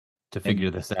to figure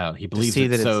this out. He believes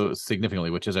it so significantly,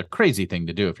 which is a crazy thing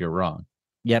to do if you're wrong.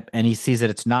 Yep, and he sees that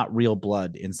it's not real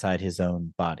blood inside his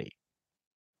own body.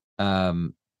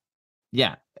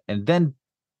 Yeah, and then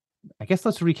I guess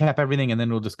let's recap everything, and then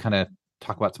we'll just kind of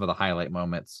talk about some of the highlight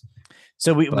moments.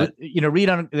 So Reed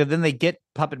then they get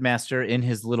Puppet Master in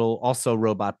his little also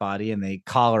robot body, and they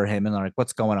collar him, and they're like,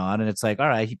 "What's going on?" And it's like, all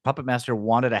right, Puppet Master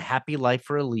wanted a happy life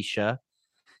for Alicia,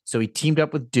 so he teamed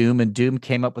up with Doom, and Doom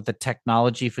came up with the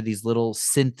technology for these little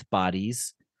synth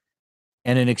bodies.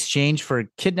 And in exchange for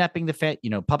kidnapping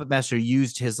Puppet Master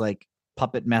used his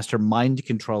Puppet Master mind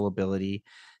control ability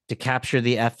to capture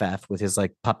the FF with his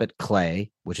puppet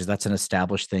clay, that's an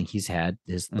established thing he's had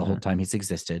the whole time he's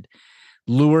existed,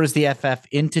 lures the FF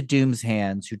into Doom's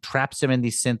hands, who traps him in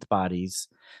these synth bodies.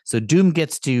 So Doom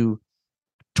gets to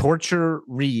torture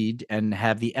Reed and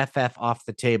have the FF off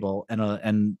the table,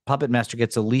 and Puppet Master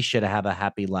gets Alicia to have a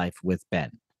happy life with Ben.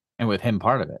 And with him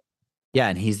part of it. Yeah,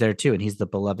 and he's there too, and he's the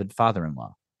beloved father and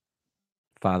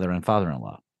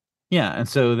father-in-law. Yeah, and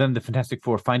so then the Fantastic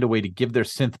Four find a way to give their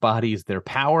synth bodies their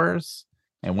powers,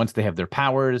 and once they have their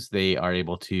powers, they are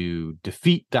able to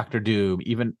defeat Dr. Doom,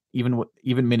 even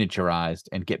miniaturized,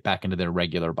 and get back into their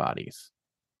regular bodies.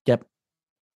 Yep.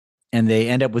 And they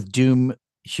end up with Doom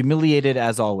humiliated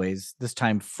as always, this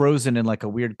time frozen in a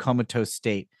weird comatose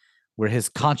state, where his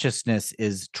consciousness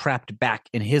is trapped back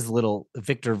in his little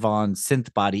Victor Vaughn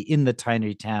synth body in the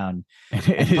tiny town.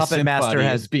 And Puppet Master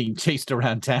is being chased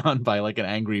around town by an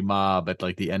angry mob at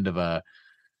the end of a,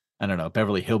 I don't know,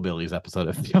 Beverly Hillbillies episode.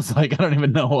 It feels like, I don't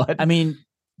even know what. I mean,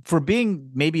 for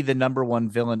being maybe the number one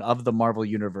villain of the Marvel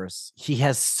universe, he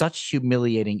has such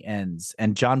humiliating ends,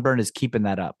 and John Byrne is keeping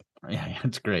that up. Yeah,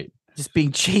 it's great. Just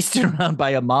being chased around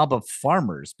by a mob of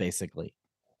farmers, basically.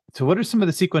 So what are some of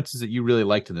the sequences that you really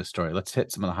liked in this story? Let's hit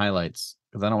some of the highlights.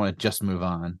 because I don't want to just move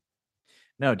on.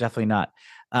 No, definitely not.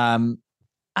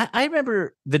 I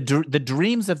remember the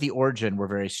dreams of the origin were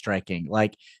very striking.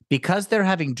 Like, because they're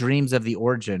having dreams of the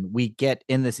origin, we get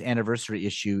in this anniversary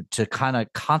issue to kind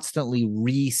of constantly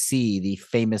re-see the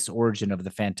famous origin of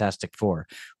the Fantastic Four.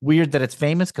 Weird that it's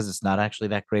famous because it's not actually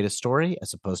that great a story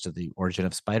as opposed to the origin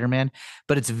of Spider-Man,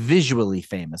 but it's visually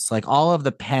famous. Like, all of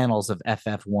the panels of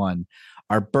FF1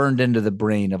 are burned into the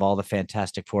brain of all the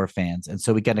Fantastic Four fans, and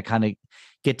so we get to kind of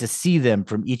get to see them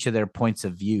from each of their points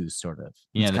of view, sort of.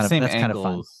 Yeah, the same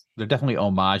angles. They're definitely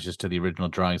homages to the original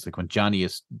drawings. Like when Johnny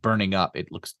is burning up,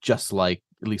 it looks just like,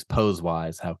 at least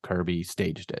pose-wise, how Kirby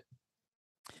staged it.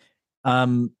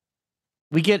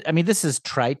 We get, I mean, this is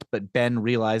trite, but Ben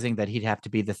realizing that he'd have to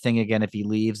be the Thing again if he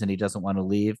leaves, and he doesn't want to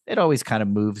leave. It always kind of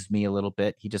moves me a little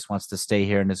bit. He just wants to stay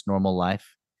here in his normal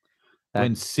life.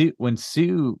 When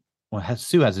Sue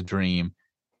has a dream,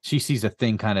 she sees a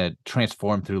Thing kind of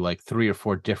transform through like 3 or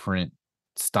 4 different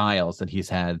styles that he's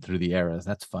had through the eras.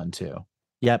 That's fun too.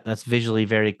 Yep, that's visually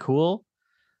very cool.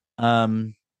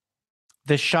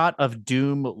 The shot of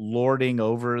Doom lording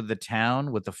over the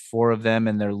town with the 4 of them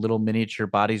and their little miniature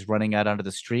bodies running out onto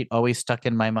the street always stuck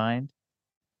in my mind.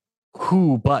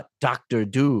 Who but Dr.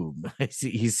 Doom?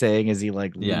 He's saying as he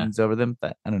like leans over them.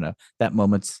 I don't know. That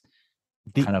moment's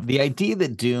the idea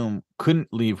that Doom couldn't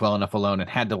leave well enough alone and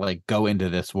had to like go into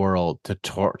this world to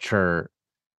torture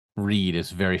Reed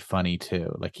is very funny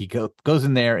too. Like he goes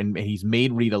in there and he's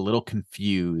made Reed a little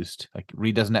confused. Like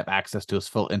Reed doesn't have access to his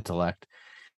full intellect,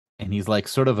 and he's like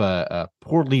sort of a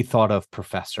poorly thought of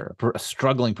professor, a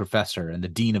struggling professor, and the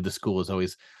dean of the school is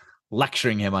always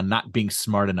lecturing him on not being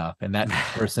smart enough, and that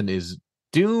person is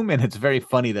Doom. And it's very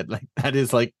funny that like that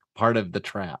is like part of the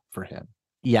trap for him.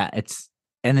 Yeah,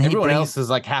 and everyone else is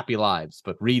like happy lives,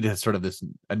 but Reed has sort of this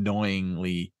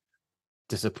annoyingly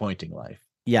disappointing life.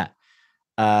 Yeah.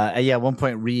 At one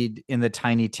point, Reed in the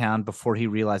tiny town, before he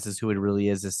realizes who it really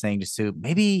is saying to Sue,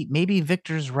 maybe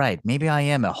Victor's right. Maybe I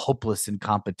am a hopeless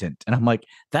incompetent. And I'm like,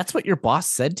 that's what your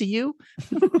boss said to you?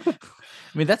 I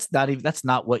mean, that's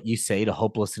not what you say to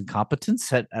hopeless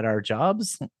incompetence at our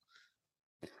jobs.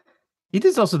 It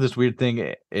is also this weird thing.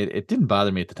 It didn't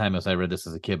bother me at the time as I read this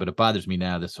as a kid, but it bothers me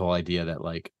now. This whole idea that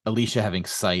like Alicia having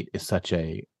sight is such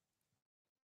a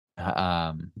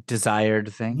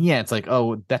desired thing. Yeah, it's like,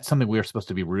 oh, that's something we're supposed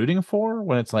to be rooting for,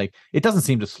 when it's like it doesn't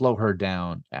seem to slow her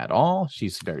down at all.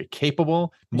 She's very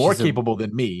capable, more capable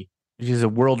than me. She's a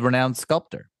world-renowned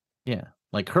sculptor. Yeah,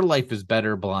 like her life is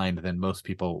better blind than most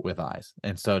people with eyes,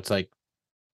 and so it's like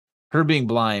her being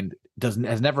blind has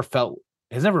never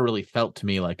really felt to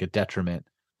me like a detriment.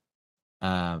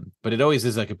 But it always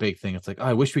is like a big thing. It's like, oh,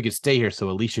 I wish we could stay here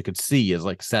so Alicia could see, is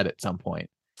like said at some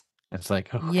point. It's like,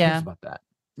 who cares about that?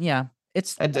 Yeah,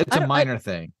 it's a minor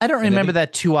thing. I don't remember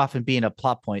that too often being a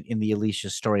plot point in the Alicia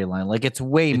storyline. Like it's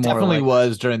way more. Definitely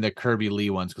was during the Kirby Lee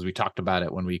ones, because we talked about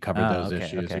it when we covered those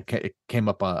issues. Okay. It came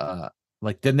up.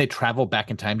 Like, didn't they travel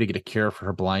back in time to get a cure for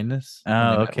her blindness?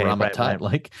 Oh, okay. Right.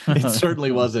 Like it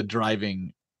certainly was a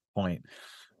driving point.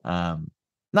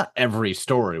 Not every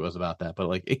story was about that, but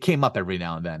like it came up every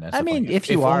now and then. I mean, if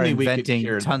you are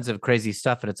inventing tons of crazy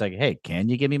stuff, and it's like, hey, can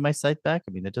you give me my sight back?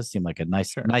 I mean, that does seem like a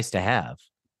nice to have.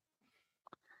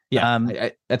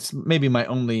 Yeah, that's maybe my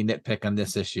only nitpick on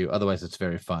this issue. Otherwise, it's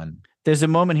very fun. There's a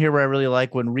moment here where I really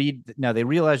like when Reed. Now they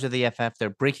realize that the FF, they're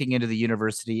breaking into the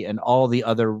university, and all the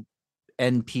other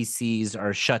NPCs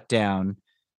are shut down.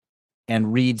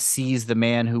 And Reed sees the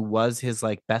man who was his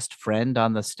like best friend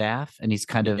on the staff, and he's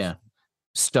kind of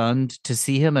stunned to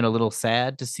see him and a little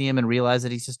sad to see him and realize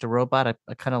that he's just a robot.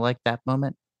 I kind of like that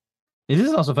moment. It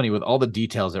is also funny with all the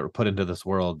details that were put into this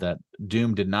world that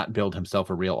Doom did not build himself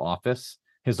a real office.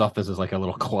 His office is like a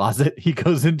little closet he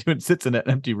goes into and sits in an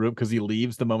empty room because he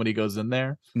leaves the moment he goes in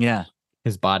there. Yeah.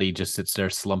 His body just sits there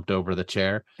slumped over the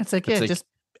chair. It's like, just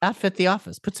outfit the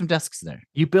office. Put some desks there.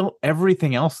 You built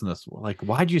everything else in this. Like,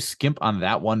 why'd you skimp on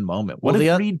that one moment? What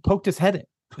if Reed poked his head in?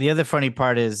 The other funny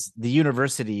part is the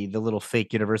university, the little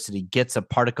fake university, gets a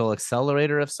particle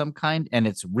accelerator of some kind, and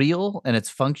it's real and it's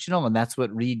functional, and that's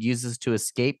what Reed uses to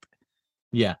escape.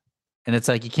 Yeah. And it's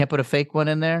like, you can't put a fake one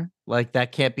in there. Like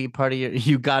that can't be part of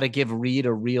you got to give Reed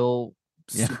a real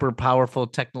super powerful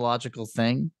technological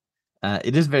thing.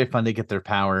 It is very fun to get their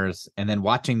powers, and then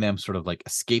watching them sort of like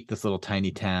escape this little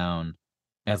tiny town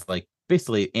as like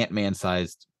basically Ant-Man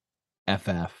sized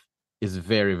FF is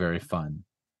very, very fun.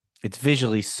 It's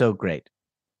visually so great.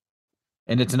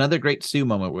 And it's another great Sue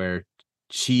moment where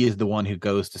she is the one who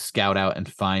goes to scout out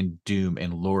and find Doom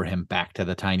and lure him back to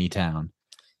the tiny town.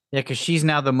 Yeah, because she's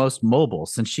now the most mobile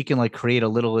since she can like create a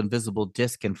little invisible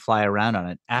disc and fly around on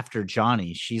it. After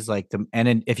Johnny, she's like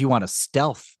if you want a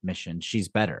stealth mission, she's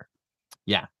better.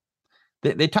 Yeah.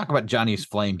 They talk about Johnny's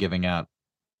flame giving out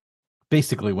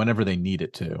basically whenever they need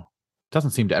it to.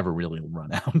 Doesn't seem to ever really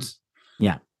run out.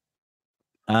 Yeah.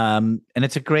 And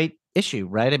it's a great issue,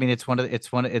 right? I mean, it's one of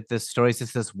the stories.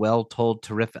 It's this well told,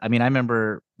 terrific. I mean, I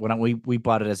remember when we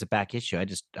bought it as a back issue. I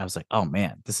was like, oh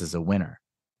man, this is a winner.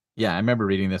 Yeah, I remember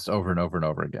reading this over and over and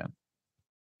over again.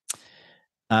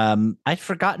 I'd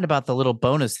forgotten about the little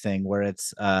bonus thing where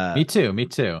it's Me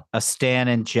too. A Stan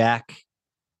and Jack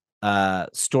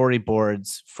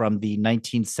storyboards from the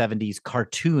 1970s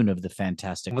cartoon of the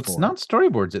Fantastic Well, it's Four. not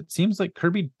storyboards. It seems like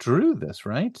Kirby drew this,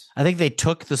 right? I think they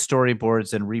took the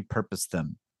storyboards and repurposed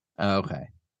them. Oh, okay.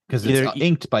 Because it's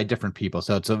inked by different people,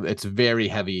 so it's very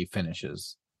heavy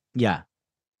finishes. Yeah.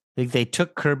 I think they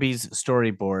took Kirby's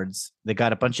storyboards, they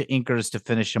got a bunch of inkers to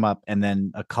finish them up, and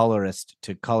then a colorist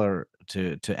to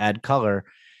add color.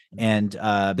 And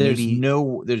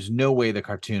there's no way the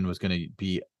cartoon was going to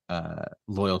be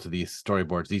loyal to these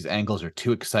storyboards. These angles are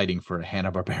too exciting for a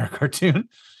Hanna-Barbera cartoon.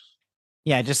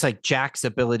 Yeah, just like Jack's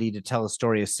ability to tell a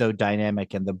story is so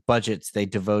dynamic, and the budgets they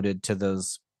devoted to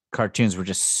those cartoons were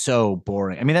just so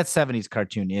boring. I mean, that 70s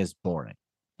cartoon is boring.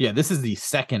 Yeah, this is the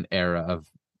second era of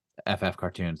FF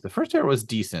cartoons. The first era was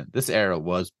decent. This era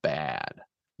was bad.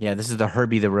 Yeah, this is the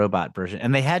Herbie the Robot version.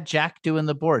 And they had Jack doing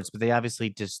the boards, but they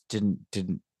obviously just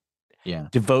didn't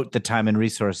devote the time and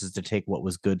resources to take what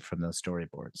was good from those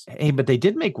storyboards. Hey, but they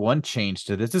did make one change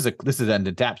to this. This is an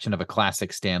adaptation of a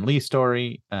classic Stan Lee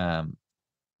story.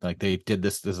 Like they did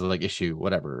this is like issue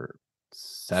whatever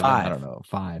 7, 5. I don't know,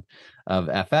 5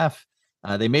 of FF.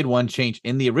 They made one change.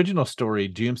 In the original story,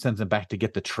 Doom sends him back to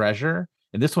get the treasure.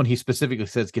 In this one, he specifically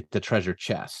says, get the treasure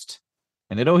chest.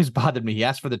 And it always bothered me. He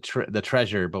asked for the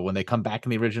treasure, but when they come back in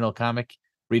the original comic,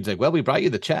 Reed's like, well, we brought you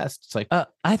the chest. It's like,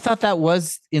 I thought that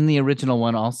was in the original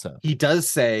one also. He does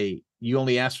say, you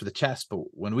only asked for the chest, but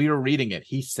when we were reading it,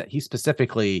 he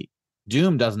specifically,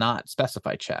 Doom does not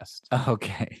specify chest.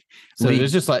 Okay. So it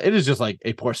is just like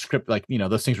a poor script. Like,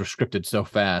 those things were scripted so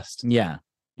fast. Yeah.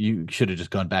 You should have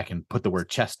just gone back and put the word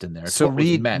chest in there. So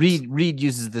Reed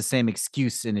uses the same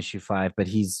excuse in issue 5, but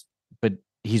he's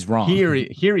wrong.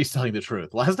 Here he's telling the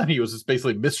truth. Last time he was just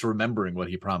basically misremembering what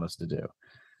he promised to do.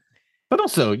 But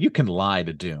also, you can lie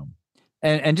to Doom.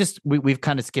 And just we've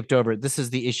kind of skipped over. This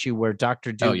is the issue where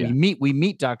Dr. Doom. Oh, yeah. We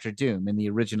meet Dr. Doom in the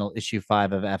original issue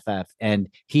 5 of FF, and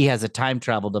he has a time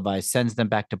travel device, sends them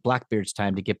back to Blackbeard's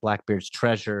time to get Blackbeard's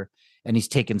treasure, and he's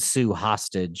taken Sue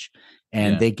hostage.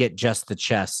 And they get just the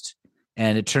chest.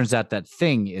 And it turns out that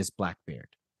Thing is Blackbeard.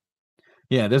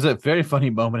 Yeah, there's a very funny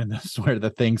moment in this where the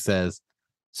Thing says,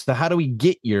 so how do we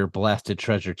get your blasted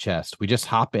treasure chest? We just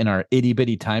hop in our itty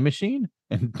bitty time machine?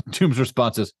 And Doom's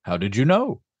response is, how did you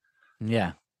know?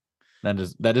 Yeah. That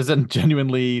is a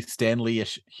genuinely Stan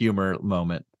Lee-ish humor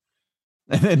moment.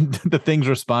 And then the Thing's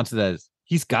response to that is,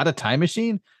 he's got a time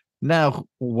machine? Now,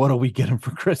 what do we get him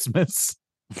for Christmas?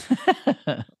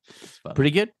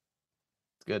 Pretty good.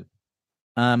 Good.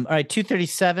 All right,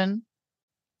 237.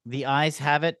 The Eyes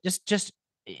Have It. Just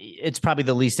it's probably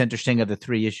the least interesting of the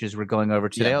 3 issues we're going over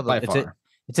today. Yeah, by far.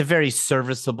 It's a very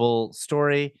serviceable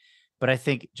story, but I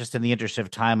think just in the interest of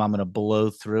time, I'm going to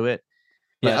blow through it.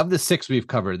 Yeah, of the 6 we've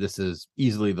covered, this is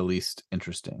easily the least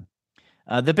interesting.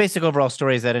 The basic overall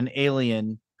story is that an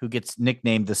alien who gets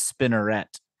nicknamed the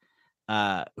Spinneret,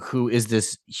 who is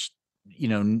this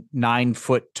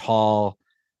 9-foot tall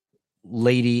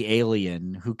lady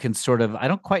alien who can sort of, I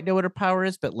don't quite know what her power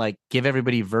is, but like give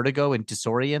everybody vertigo and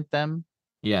disorient them.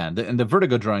 Yeah, and the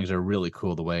vertigo drawings are really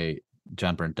cool the way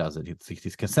John Byrne does it. It's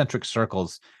these concentric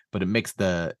circles, but it makes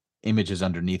the images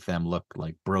underneath them look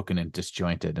like broken and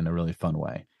disjointed in a really fun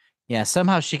way. Yeah,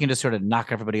 somehow she can just sort of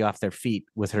knock everybody off their feet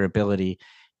with her ability,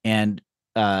 and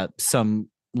some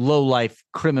low-life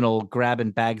criminal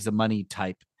grabbing bags of money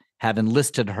type have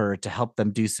enlisted her to help them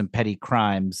do some petty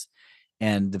crimes.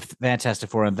 And the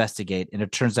Fantastic Four investigate, and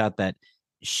it turns out that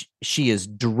she is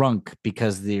drunk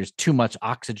because there's too much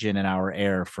oxygen in our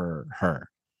air for her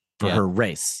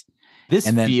race. This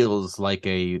feels like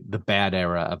the bad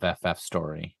era of FF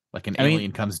story. Like an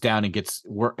alien comes down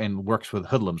and works with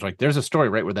hoodlums. Like there's a story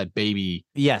right where that baby,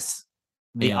 yes,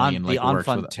 the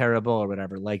enfant terrible or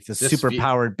whatever, like the super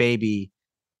powered baby.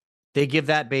 They give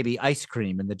that baby ice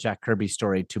cream in the Jack Kirby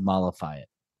story to mollify it.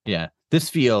 Yeah. This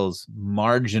feels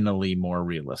marginally more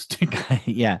realistic.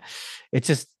 Yeah. It's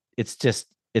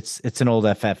an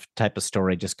old FF type of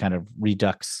story, just kind of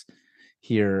redux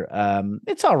here.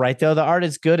 It's all right though. The art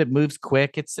is good. It moves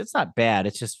quick. It's not bad.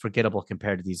 It's just forgettable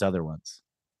compared to these other ones.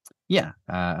 Yeah.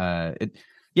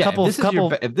 Yeah, Couple-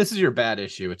 if this is your bad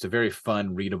issue, it's a very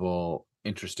fun, readable,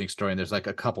 interesting story. And there's like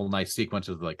a couple nice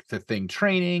sequences, like the Thing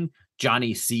training.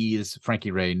 Johnny sees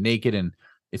Frankie Ray naked and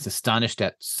is astonished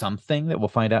at something that we'll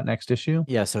find out next issue.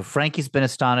 Yeah, so Frankie's been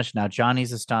astonished. Now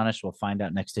Johnny's astonished. We'll find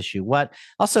out next issue what.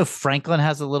 Also, Franklin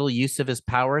has a little use of his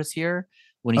powers here.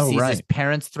 When he sees his right.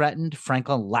 parents threatened,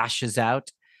 Franklin lashes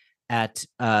out at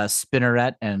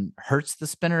Spinneret and hurts the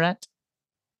Spinneret.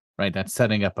 Right, that's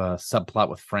setting up a subplot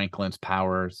with Franklin's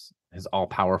powers, his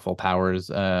all-powerful powers.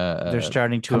 They're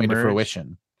starting to coming to emerge.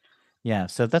 fruition. Yeah,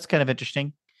 so that's kind of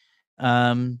interesting.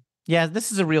 Yeah,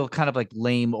 this is a real kind of like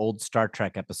lame old Star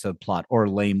Trek episode plot or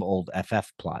lame old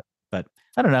FF plot, but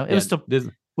I don't know. It was still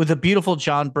with the beautiful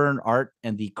John Byrne art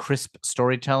and the crisp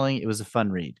storytelling. It was a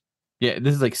fun read. Yeah,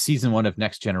 this is like season 1 of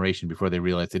Next Generation before they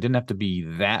realized they didn't have to be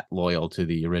that loyal to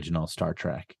the original Star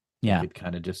Trek. Yeah, they could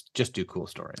kind of just do cool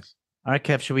stories. All right,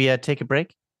 Kev, should we take a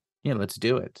break? Yeah, let's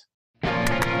do it. And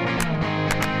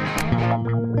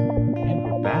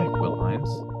we're back, Will Hines.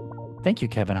 Thank you,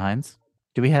 Kevin Hines.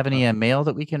 Do we have any mail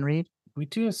that we can read? We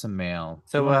do have some mail.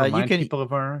 So you can people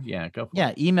of our go. For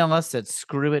it. Email us at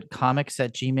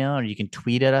screwitcomics@gmail.com, or you can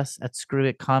tweet at us at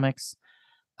screwitcomics,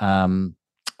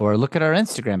 or look at our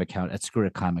Instagram account at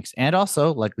screwitcomics. And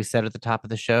also, like we said at the top of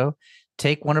the show,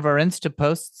 take one of our Insta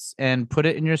posts and put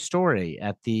it in your story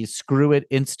at the Screw It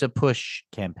Insta Push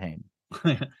campaign.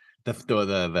 It's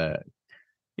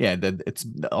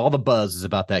all the buzz is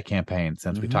about that campaign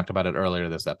since we talked about it earlier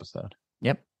this episode.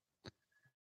 Yep.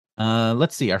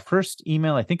 Let's see. Our first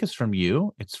email, I think, is from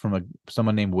you. It's from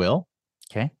someone named Will.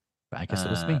 Okay. I guess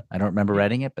it was me. I don't remember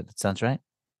writing it, but that sounds right.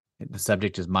 The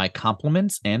subject is my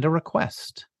compliments and a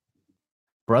request.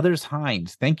 Brothers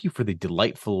Hines, thank you for the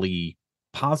delightfully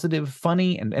positive,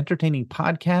 funny, and entertaining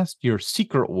podcast. Your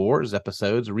Secret Wars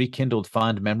episodes rekindled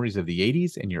fond memories of the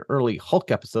 80s, and your early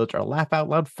Hulk episodes are laugh out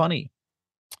loud funny.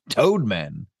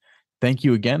 Toadmen, thank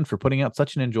you again for putting out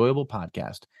such an enjoyable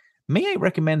podcast. May I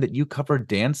recommend that you cover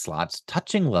Dan Slott's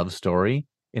touching love story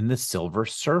in The Silver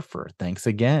Surfer? Thanks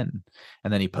again.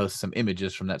 And then he posts some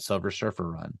images from that Silver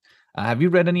Surfer run. Have you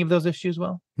read any of those issues,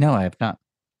 Will? No, I have not.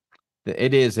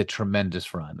 It is a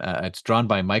tremendous run. It's drawn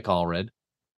by Mike Allred,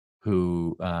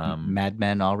 who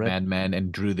Madman Allred,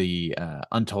 and drew the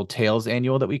Untold Tales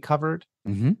annual that we covered.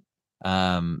 Mm-hmm.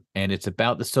 And it's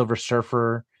about the Silver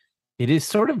Surfer. It is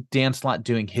sort of Dan Slott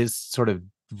doing his sort of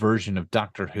version of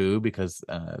Doctor Who, because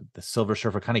the Silver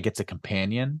Surfer kind of gets a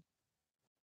companion.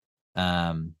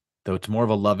 Though it's more of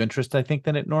a love interest, I think,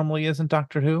 than it normally is in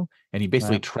Doctor Who. And he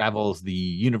basically travels the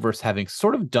universe having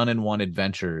sort of done-in-one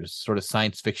adventures, sort of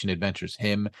science fiction adventures,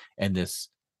 him and this,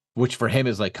 which for him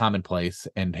is like commonplace,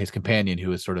 and his companion,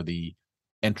 who is sort of the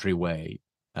entryway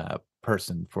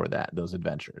person for those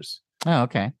adventures. Oh,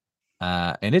 okay.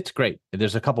 And it's great.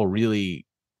 There's a couple really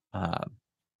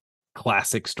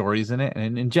classic stories in it.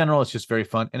 And in general, it's just very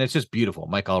fun. And it's just beautiful.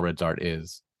 Mike Allred's art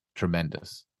is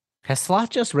tremendous. Has Slott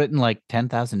just written like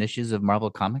 10,000 issues of Marvel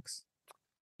Comics?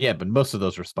 Yeah, but most of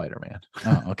those were Spider-Man.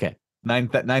 Oh, okay.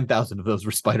 9,000 of those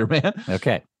were Spider-Man.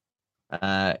 Okay.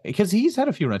 Because he's had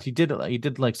a few runs. He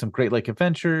did like some Great Lake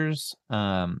Adventures.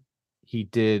 He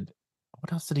did,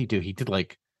 what else did he do? He did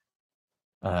like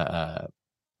Ren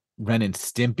and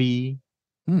Stimpy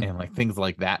and like things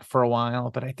like that for a while.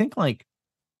 But I think like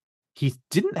he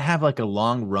didn't have like a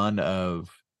long run of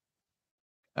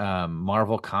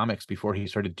Marvel Comics before he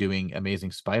started doing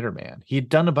Amazing Spider-Man. He had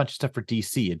done a bunch of stuff for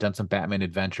DC. He had done some Batman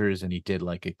Adventures, and he did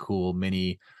like a cool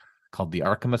mini called the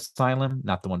Arkham Asylum,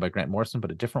 not the one by Grant Morrison,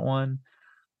 but a different one.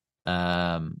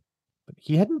 But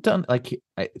he hadn't done like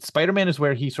Spider-Man is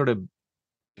where he sort of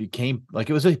became like,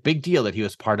 it was a big deal that he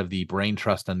was part of the brain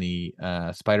trust on the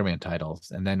Spider-Man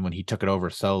titles, and then when he took it over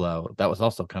solo, that was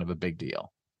also kind of a big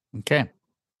deal. Okay.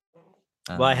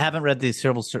 Well, I haven't read the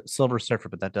Silver Surfer,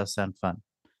 but that does sound fun.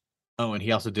 Oh, and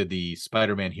he also did the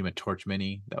Spider-Man Human Torch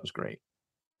mini. That was great.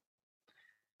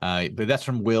 But that's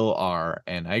from Will R.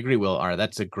 And I agree, Will R.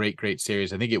 That's a great, great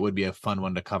series. I think it would be a fun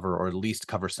one to cover, or at least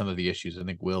cover some of the issues. I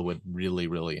think Will would really,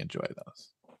 really enjoy those.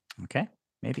 Okay,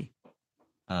 maybe.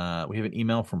 We have an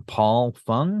email from Paul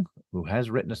Fung, who has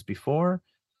written us before.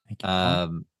 Thank you,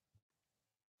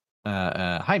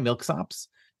 Hi, Milksops.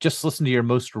 Just listened to your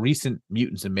most recent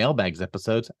Mutants and Mailbags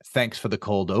episodes. Thanks for the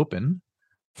cold open.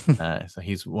 So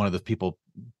he's one of those people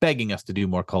begging us to do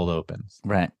more cold opens.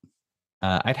 Right.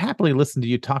 I'd happily listen to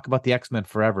you talk about the X-Men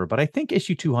forever, but I think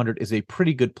issue 200 is a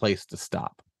pretty good place to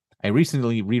stop. I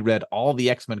recently reread all the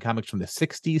X-Men comics from the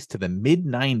 60s to the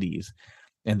mid-90s,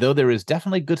 and though there is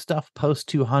definitely good stuff post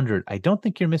 200, I don't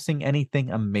think you're missing anything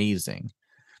amazing.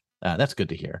 That's good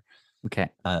to hear. Okay.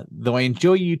 Though I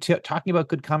enjoy you talking about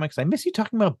good comics, I miss you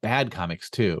talking about bad comics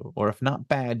too, or if not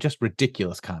bad, just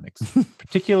ridiculous comics,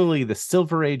 particularly the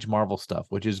Silver Age Marvel stuff,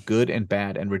 which is good and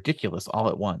bad and ridiculous all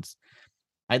at once.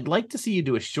 I'd like to see you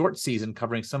do a short season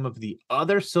covering some of the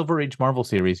other Silver Age Marvel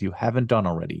series you haven't done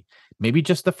already. Maybe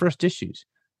just the first issues.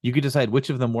 You could decide which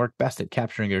of them work best at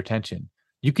capturing your attention.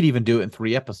 You could even do it in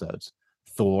 3 episodes.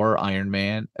 Thor, Iron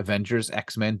Man, Avengers,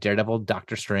 X-Men, Daredevil,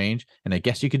 Doctor Strange, and I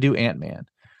guess you could do Ant-Man.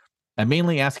 I'm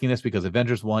mainly asking this because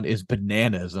Avengers 1 is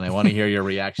bananas, and I want to hear your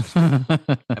reactions.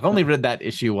 I've only read that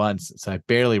issue once, so I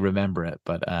barely remember it.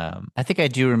 But I think I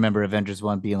do remember Avengers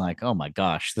 1 being like, oh my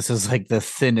gosh, this is like the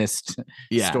thinnest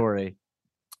story.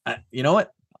 You know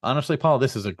what? Honestly, Paul,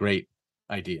 this is a great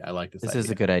idea. I like this This idea. is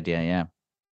a good idea, yeah.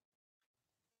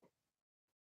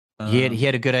 He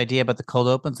had a good idea about the cold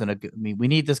opens, and I mean, we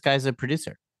need this guy as a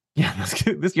producer. Yeah,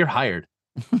 this you're hired.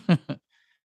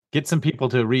 Get some people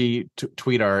to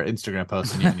retweet our Instagram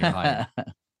post and you're hired.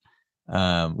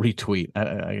 Retweet. I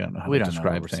don't know how We to don't know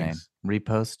what describe we're things. saying.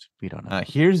 Repost. We don't know.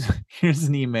 Here's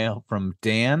an email from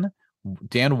Dan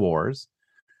Wars.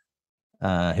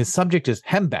 His subject is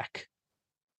Hembeck.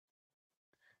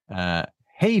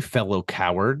 Hey, fellow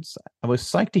cowards. I was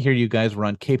psyched to hear you guys were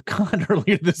on Cape Cod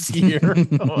earlier this year.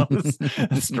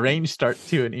 A strange start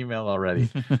to an email already.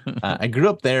 I grew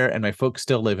up there and my folks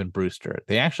still live in Brewster.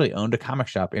 They actually owned a comic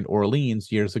shop in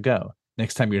Orleans years ago.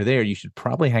 Next time you're there, you should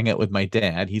probably hang out with my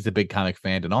dad. He's a big comic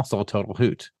fan and also a total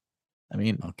hoot. I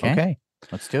mean, okay.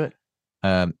 Let's do it.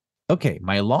 Okay,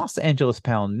 my Los Angeles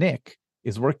pal Nick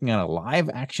is working on a live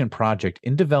action project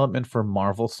in development for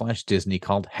Marvel/Disney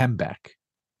called Hembeck.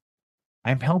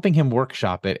 I'm helping him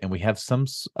workshop it, and we have some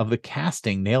of the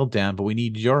casting nailed down, but we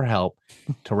need your help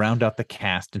to round out the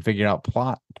cast and figure out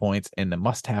plot points and the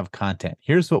must-have content.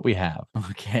 Here's what we have.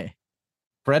 Okay.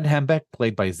 Fred Hembeck,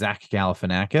 played by Zach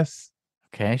Galifianakis.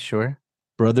 Okay, sure.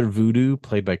 Brother Voodoo,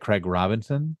 played by Craig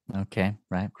Robinson. Okay,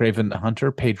 right. Craven the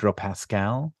Hunter, Pedro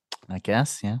Pascal. I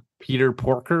guess, yeah. Peter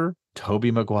Porker,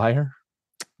 Tobey Maguire.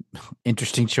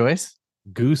 Interesting choice.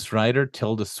 Goose Rider,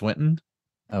 Tilda Swinton.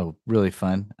 Oh, really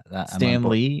fun. Stan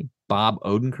Lee, Bob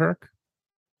Odenkirk.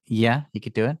 Yeah, you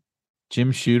could do it.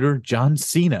 Jim Shooter, John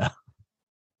Cena.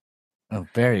 Oh,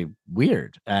 very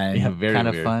weird. Yeah, very kind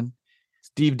weird. of fun.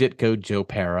 Steve Ditko, Joe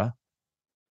Pera.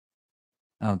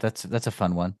 Oh, that's a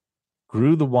fun one.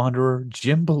 Gru the Wanderer,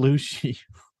 Jim Belushi.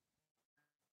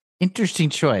 Interesting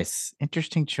choice.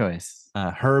 Interesting choice.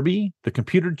 Herbie, the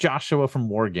computer Joshua from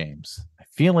War Games. I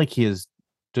feel like he is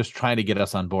just trying to get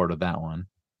us on board with that one.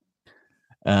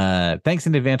 Thanks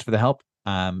in advance for the help.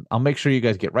 I'll make sure you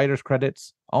guys get writer's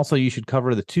credits. Also, you should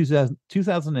cover the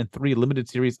 2003 limited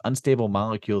series Unstable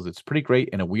Molecules. It's pretty great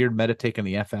and a weird meta take on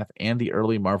the FF and the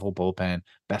early Marvel bullpen.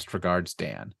 Best regards,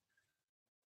 Dan.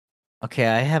 Okay,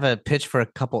 I have a pitch for a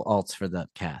couple alts for the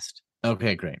cast.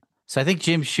 Okay, great. So I think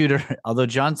Jim Shooter, although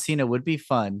John Cena would be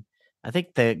fun, I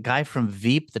think the guy from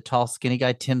Veep, the tall, skinny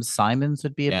guy, Tim Simons,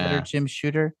 would be a better Jim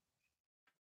Shooter.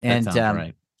 And that sounds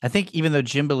right. I think even though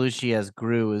Jim Belushi as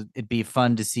Gru, it'd be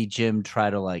fun to see Jim try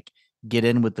to like get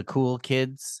in with the cool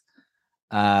kids.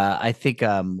 I think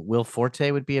Will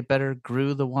Forte would be a better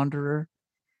Gru the Wanderer.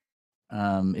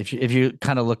 If you're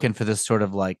kind of looking for this sort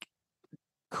of like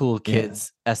cool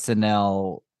kids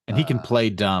SNL, and he can play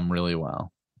dumb really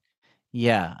well.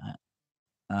 Yeah.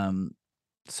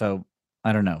 So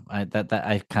I don't know.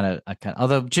 I kind of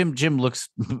although Jim looks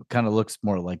kind of looks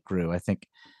more like Gru. I think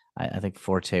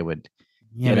Forte would.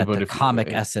 Yeah, but the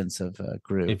comic essence of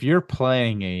Gru. If you're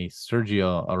playing a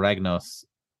Sergio Aragnos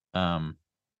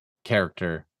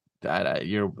character, I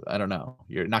don't know.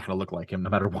 You're not going to look like him no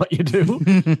matter what you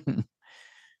do.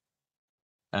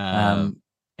 I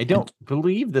don't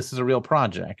believe this is a real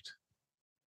project.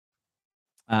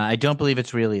 I don't believe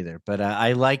it's real either. But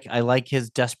I like his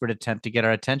desperate attempt to get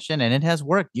our attention, and it has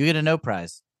worked. You get a no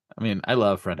prize. I mean, I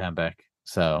love Fred Hembeck,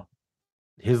 so.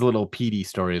 His little Petey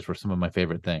stories were some of my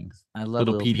favorite things. I love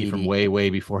little Petey from way,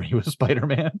 way before he was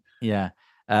Spider-Man. Yeah.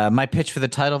 My pitch for the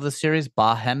title of the series,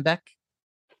 Bah Hembeck.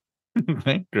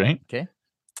 Okay, great. Okay.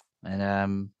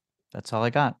 And that's all I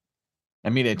got.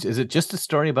 I mean, is it just a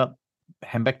story about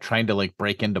Hembeck trying to like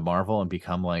break into Marvel and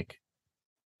become like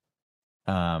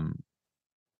a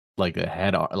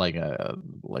head,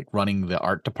 like running the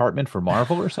art department for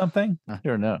Marvel or something? I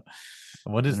don't know.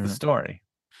 What is the story?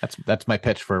 That's my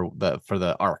pitch for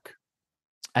the arc.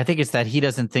 I think it's that he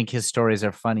doesn't think his stories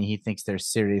are funny. He thinks they're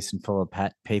serious and full of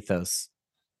pathos.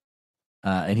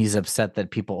 And he's upset that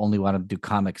people only want to do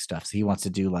comic stuff. So he wants to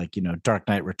do like, Dark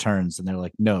Knight Returns. And they're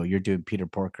like, no, you're doing Peter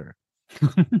Porker.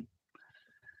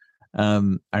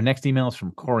 Our next email is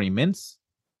from Corey Mintz.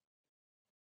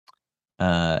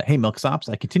 Hey, Milksops,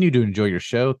 I continue to enjoy your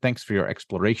show. Thanks for your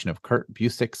exploration of Kurt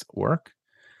Busiek's work.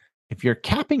 If you're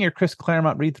capping your Chris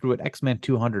Claremont read through at X-Men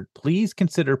 200, please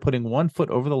consider putting one foot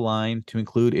over the line to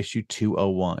include issue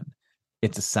 201.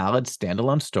 It's a solid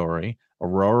standalone story.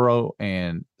 Aurora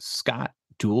and Scott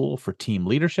duel for team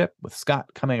leadership, with Scott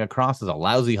coming across as a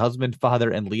lousy husband,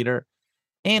 father, and leader,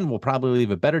 and will probably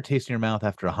leave a better taste in your mouth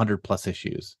after 100+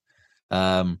 issues.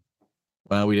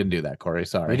 Well, we didn't do that, Corey.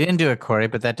 Sorry. We didn't do it, Corey,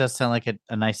 but that does sound like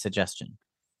a nice suggestion.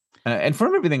 And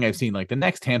from everything I've seen, like the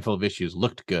next handful of issues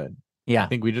looked good. Yeah. I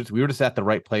think we were just at the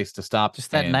right place to stop.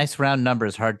 Just that nice round number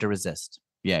is hard to resist.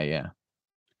 Yeah.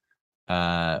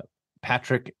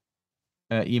 Patrick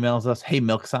emails us, hey,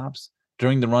 Milksops,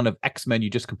 during the run of X-Men you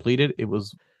just completed,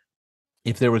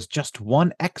 if there was just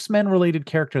one X-Men related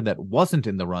character that wasn't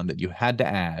in the run that you had to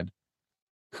add,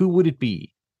 who would it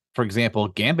be? For example,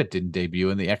 Gambit didn't debut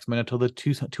in the X-Men until the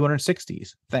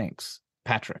 260s. Thanks,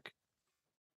 Patrick.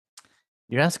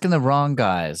 You're asking the wrong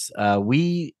guys.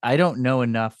 I don't know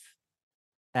enough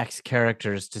X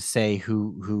characters to say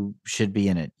who should be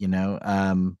in it.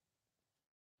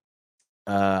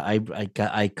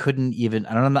 I couldn't even.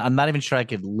 I'm not even sure I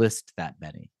could list that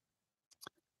many.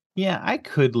 Yeah, I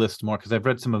could list more because I've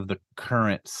read some of the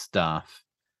current stuff.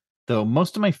 Though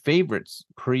most of my favorites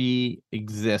do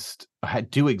exist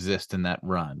in that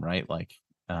run, right? Like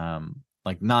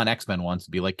non-X-Men ones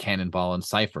would be like Cannonball and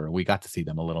Cypher. We got to see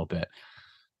them a little bit.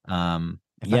 I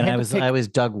was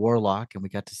Doug Warlock, and we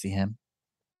got to see him.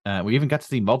 We even got to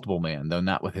see Multiple Man, though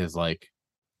not with his like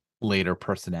later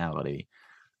personality.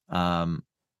 So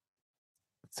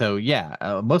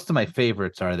yeah, most of my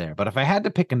favorites are there. But if I had to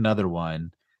pick another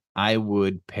one, I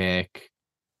would pick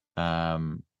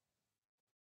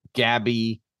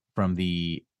Gabby from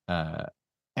the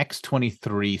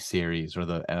X-23 series, or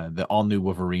the all new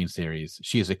Wolverine series.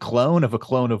 She is a clone of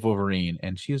Wolverine,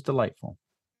 and she is delightful.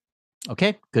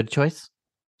 Okay, good choice.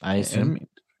 I assume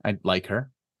I like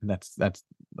her. That's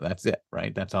it,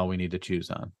 right? That's all we need to choose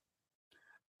on.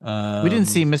 We didn't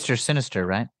see Mr. Sinister,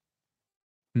 right?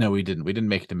 No, we didn't. We didn't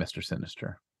make it to Mr.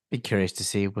 Sinister. Be curious to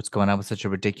see what's going on with such a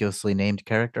ridiculously named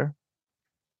character.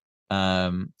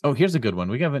 Here's a good one.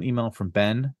 We got an email from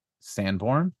Ben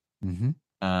Sanborn. Mm-hmm.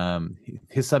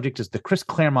 His subject is the Chris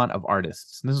Claremont of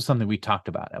artists. And this is something we talked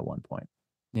about at one point.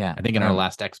 Yeah. I think in our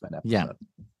last X-Men episode.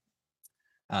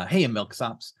 Yeah. Hey,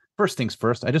 Milksops. First things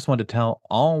first, I just want to tell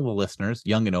all the listeners,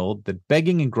 young and old, that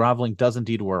begging and groveling does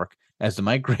indeed work. As to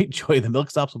my great joy, the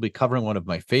Milksops will be covering one of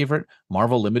my favorite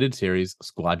Marvel limited series,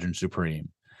 Squadron Supreme.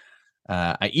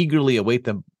 I eagerly await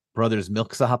the brothers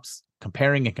Milksops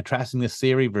comparing and contrasting this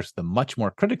series versus the much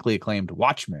more critically acclaimed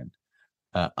Watchmen.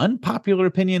 Unpopular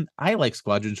opinion, I like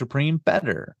Squadron Supreme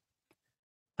better.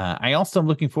 I also am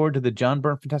looking forward to the John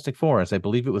Byrne Fantastic Four, as I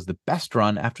believe it was the best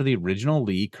run after the original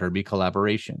Lee-Kirby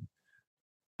collaboration.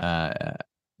 As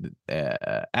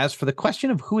for the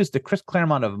question of who is the Chris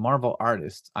Claremont of Marvel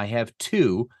artists, I have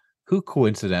two who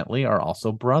coincidentally are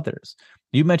also brothers.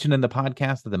 You mentioned in the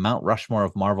podcast that the Mount Rushmore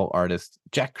of Marvel artists,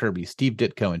 Jack Kirby, Steve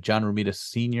Ditko, and John Romita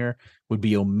Sr. would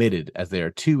be omitted as they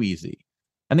are too easy.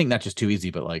 I think not just too easy,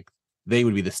 but like they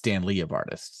would be the Stan Lee of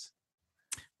artists.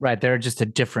 Right. They're just a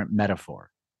different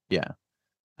metaphor. Yeah.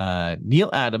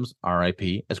 Neil Adams,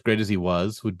 R.I.P., as great as he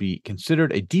was, would be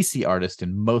considered a DC artist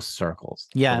in most circles.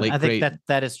 Yeah, I think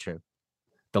that is true.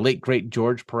 The late, great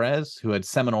George Perez, who had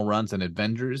seminal runs on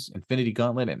Avengers, Infinity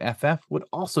Gauntlet, and FF, would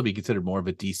also be considered more of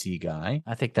a DC guy.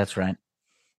 I think that's right.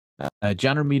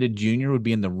 John Romita Jr. would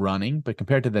be in the running, but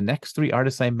compared to the next three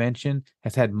artists I mentioned,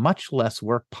 has had much less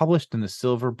work published in the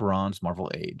Silver Bronze Marvel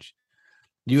Age.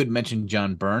 You had mentioned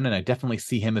John Byrne, and I definitely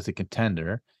see him as a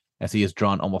contender, as he has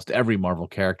drawn almost every Marvel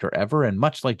character ever, and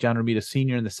much like John Romita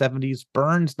Sr. in the 70s,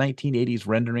 Byrne's 1980s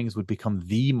renderings would become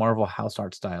the Marvel house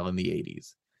art style in the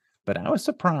 80s. But I was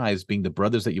surprised, being the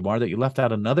brothers that you are, that you left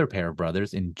out another pair of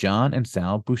brothers in John and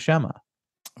Sal Buscema.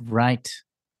 Right.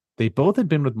 They both had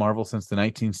been with Marvel since the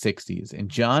 1960s, and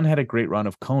John had a great run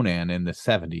of Conan in the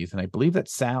 70s, and I believe that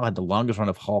Sal had the longest run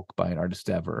of Hulk by an artist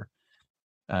ever.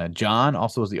 John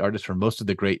also was the artist for most of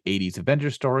the great 80s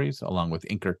Avengers stories, along with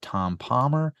inker Tom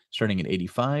Palmer, starting in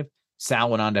 85. Sal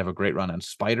went on to have a great run on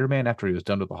Spider-Man after he was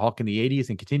done with the Hulk in the 80s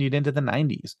and continued into the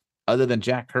 90s. Other than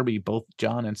Jack Kirby, both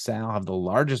John and Sal have the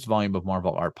largest volume of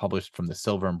Marvel art published from the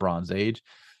Silver and Bronze Age.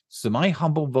 So my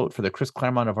humble vote for the Chris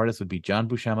Claremont of artists would be John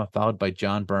Buscema, followed by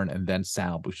John Byrne, and then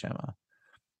Sal Buscema.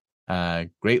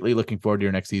 Greatly looking forward to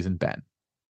your next season, Ben.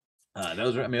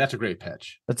 That's a great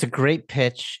pitch. That's a great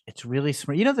pitch. It's really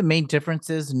smart. You know, the main difference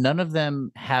is none of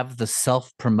them have the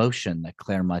self-promotion that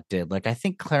Claremont did. Like, I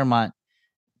think Claremont,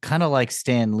 kind of like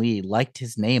Stan Lee, liked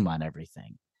his name on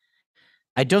everything.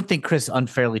 I don't think Chris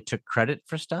unfairly took credit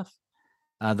for stuff,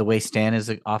 the way Stan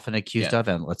is often accused of,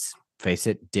 and let's face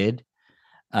it, did.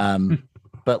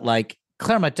 But like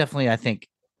Claremont definitely, I think,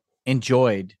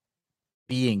 enjoyed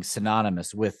being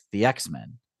synonymous with the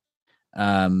X-Men.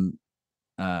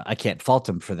 I can't fault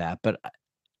him for that, but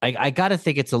I got to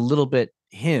think it's a little bit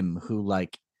him who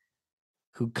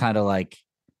kind of like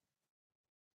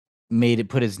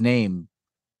put his name.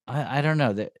 I don't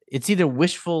know, that it's either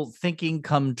wishful thinking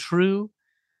come true,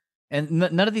 and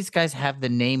none of these guys have the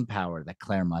name power that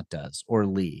Claremont does or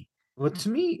Lee. Well, for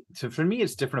me,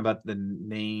 it's different about the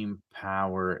name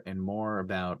power and more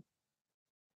about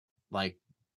like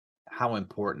how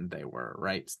important they were,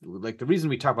 right? Like the reason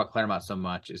we talk about Claremont so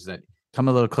much is that come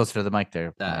a little closer to the mic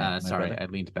there. Sorry, I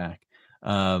leaned back.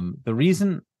 The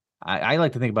reason I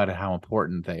like to think about it how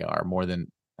important they are more than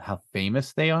how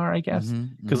famous they are, I guess,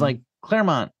 because like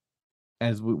Claremont,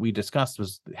 as we discussed,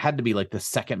 had to be like the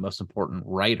second most important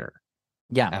writer.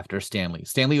 Yeah, after Stan Lee.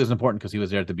 Stan Lee was important because he was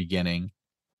there at the beginning,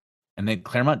 and then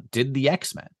Claremont did the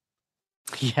X-Men.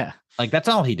 Yeah, like that's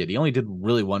all he did. He only did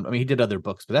really one. I mean, he did other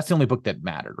books, but that's the only book that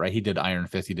mattered, right? He did Iron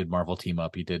Fist, he did Marvel Team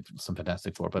Up, he did some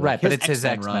Fantastic Four, but right. But it's his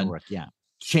X-Men work, yeah,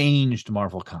 changed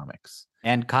Marvel Comics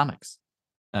and comics.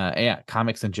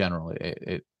 Comics in general.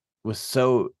 It was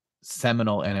so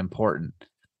seminal and important.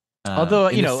 Although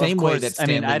in the same of course, way that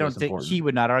Stan Lee I don't was think important. he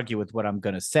would not argue with what I'm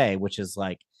going to say, which is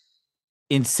like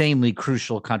insanely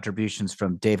crucial contributions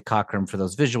from Dave Cockrum for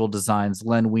those visual designs,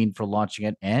 Len Wein for launching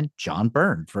it, and John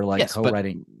Byrne for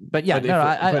co-writing. But yeah,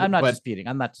 I'm not disputing.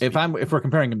 I'm not disputing. If we're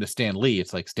comparing him to Stan Lee,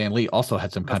 it's like Stan Lee also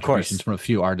had some contributions from a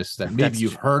few artists that maybe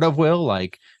you've heard of, Will,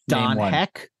 like Don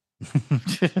Heck,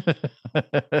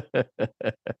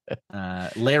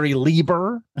 Larry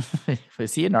Lieber.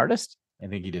 Is he an artist? I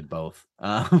think he did both.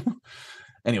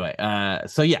 Anyway,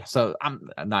 so I'm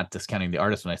not discounting the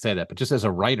artist when I say that, but just as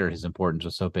a writer, his importance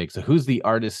was so big. So who's the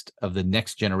artist of the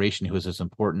next generation who is as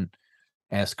important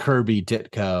as Kirby,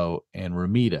 Ditko, and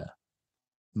Romita?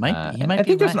 I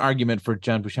think there's an argument for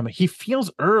John Buscema. He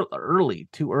feels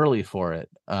too early for it,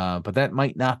 but that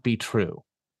might not be true.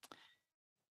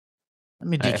 I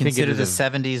mean, do you consider the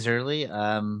 70s early?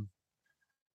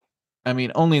 I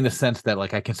mean, only in the sense that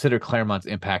like I consider Claremont's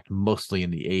impact mostly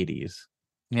in the 80s.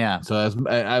 Yeah. So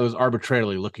I was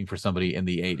arbitrarily looking for somebody in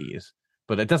the 80s,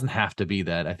 but it doesn't have to be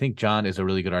that. I think John is a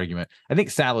really good argument. I think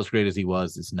Sal, as great as he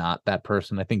was, is not that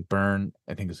person. I think Byrne,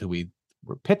 is who we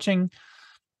were pitching,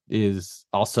 is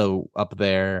also up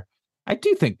there. I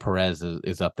do think Perez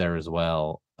is up there as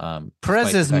well.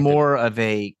 Perez is more of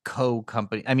a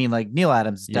co-company. I mean, like Neil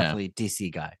Adams is definitely a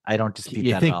DC guy. I don't dispute that.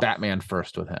 You think Batman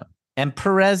first with him. And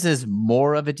Perez is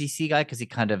more of a DC guy because he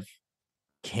kind of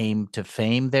came to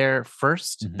fame there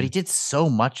first, but he did so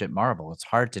much at Marvel. It's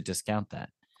hard to discount that.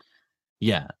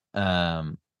 Yeah. But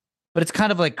it's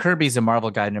kind of like Kirby's a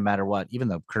Marvel guy no matter what, even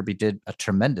though Kirby did a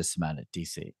tremendous amount at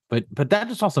DC. But that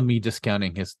is also me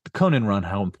discounting the Conan run,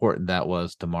 how important that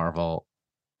was to Marvel.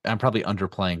 I'm probably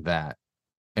underplaying that.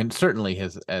 And certainly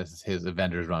his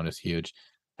Avengers run is huge.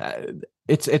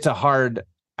 It's a hard,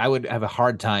 I would have a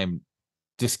hard time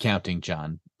discounting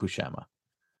John Buscema.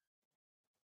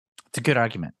 It's a good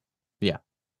argument. Yeah.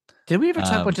 Did we ever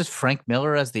talk about just Frank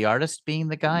Miller as the artist being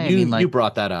the guy? You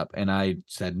brought that up, and I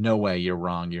said, "No way, you're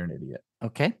wrong. You're an idiot."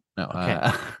 Okay. No.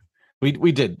 Okay.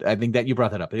 We did. I think that you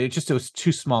brought that up. It was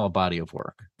too small a body of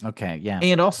work. Okay. Yeah.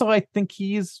 And also, I think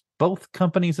he's both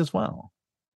companies as well.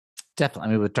 Definitely.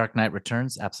 I mean, with Dark Knight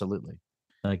Returns, absolutely.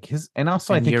 Like I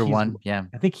think year one. Yeah.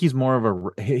 I think he's more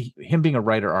of him being a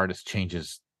writer artist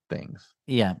changes things.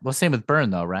 Yeah. Well, same with Byrne,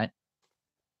 though, right?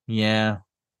 Yeah.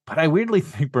 But I weirdly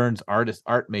think Byrne's art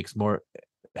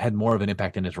had more of an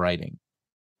impact in his writing.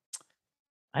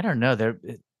 I don't know.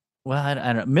 I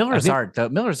don't know. Miller's art,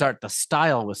 the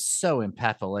style was so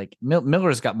impactful. Like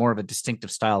Miller's got more of a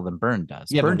distinctive style than Byrne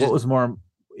does. Yeah, but what was more,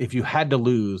 if you had to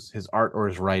lose his art or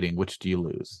his writing, which do you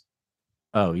lose?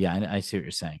 Oh, yeah, I see what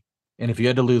you're saying. And if you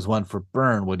had to lose one for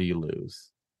Byrne, what do you lose?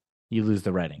 You lose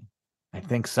the writing. I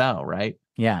think so, right?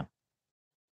 Yeah.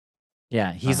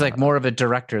 Yeah, he's like more of a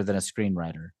director than a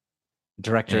screenwriter.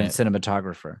 Director and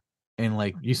cinematographer. And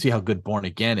like you see how good Born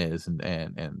Again is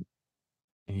and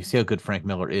you see how good Frank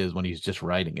Miller is when he's just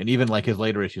writing. And even like his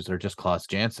later issues that are just Klaus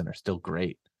Janson are still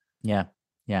great. Yeah.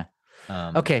 Yeah.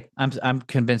 Okay, I'm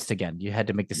convinced again. You had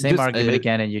to make the same argument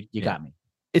again and you got me.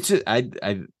 It's just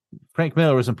Frank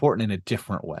Miller was important in a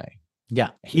different way. Yeah.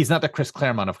 He's not the Chris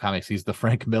Claremont of comics, he's the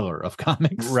Frank Miller of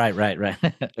comics. Right.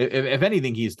 if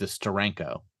anything, he's the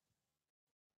Steranko.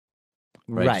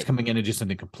 Right. Just coming in and do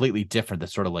something completely different that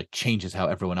sort of like changes how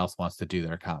everyone else wants to do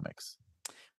their comics.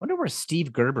 Wonder where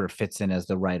Steve Gerber fits in as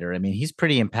the writer. I mean, he's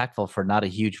pretty impactful for not a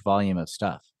huge volume of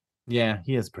stuff. Yeah,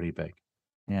 he is pretty big.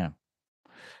 Yeah.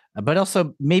 But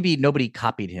also maybe nobody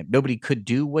copied him. Nobody could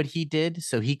do what he did.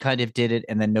 So he kind of did it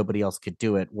and then nobody else could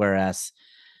do it. Whereas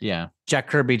Yeah. Jack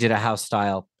Kirby did a house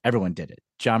style. Everyone did it.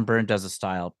 John Byrne does a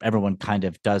style. Everyone kind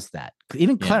of does that.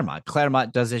 Even Yeah. Claremont.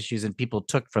 Claremont does issues and people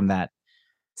took from that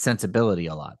sensibility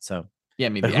a lot. So Yeah, I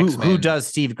mean, but the who X-Men, does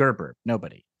Steve Gerber?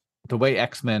 Nobody. the way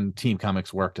X-Men Team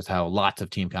Comics worked is how lots of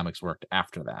Team Comics worked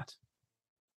after that.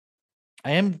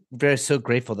 I am so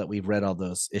grateful that we've read all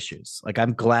those issues. Like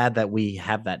I'm glad that we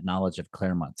have that knowledge of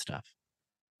Claremont stuff,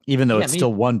 even though Yeah, it's me-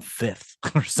 still 1/5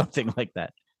 or something like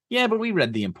that. Yeah, but we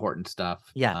read the important stuff.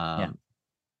 Yeah.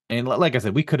 And like I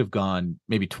said, we could have gone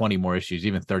maybe 20 more issues,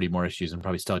 even 30 more issues, and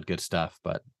probably still had good stuff,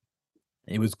 but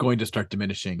it was going to start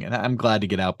diminishing. And I'm glad to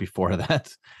get out before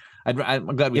that. I'm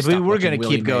glad we If we stopped were watching gonna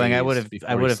Willie keep going, I Mays would've- before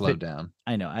I he would've slowed been- down.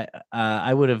 I know.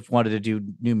 I would have wanted to do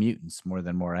New Mutants more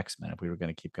than more X-Men if we were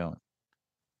going to keep going.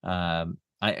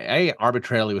 I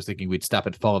arbitrarily was thinking we'd stop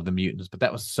at Fall of the Mutants, but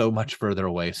that was so much further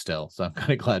away still. So I'm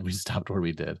kind of glad we stopped where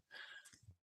we did.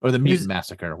 Or the Mutant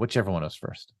Massacre, whichever one was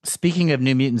first. Speaking of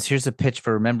New Mutants, here's a pitch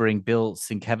for remembering Bill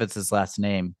Sienkiewicz's last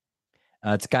name.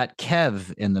 It's got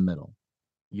Kev in the middle.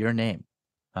 Your name.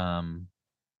 How am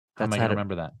That's I how going to to-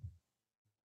 remember that?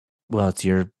 Well, it's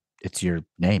your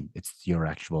name. It's your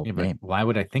actual Yeah, but name. why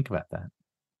would I think about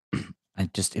that?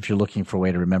 And just if you're looking for a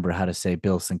way to remember how to say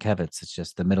Bill Sienkiewicz, it's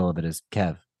just the middle of it is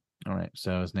Kev. All right.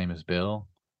 So his name is Bill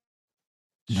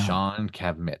No. Sean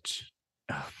Cavmitch.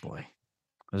 Oh boy.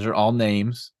 Those are all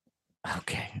names.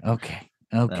 Okay. Oh,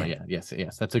 Okay. yeah.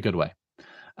 Yes. That's a good way.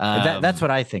 That's what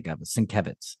I think of.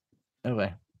 Sienkiewicz.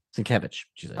 Okay. Sienkiewicz.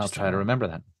 Jeez, I I'll just try don't to know. remember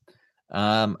that.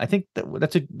 I think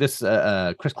that's this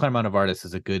Chris Claremont of Artists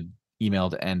is a good email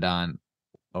to end on.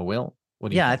 Oh, Will? What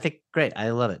do you Yeah, I think? think great.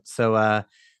 I love it. So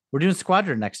we're doing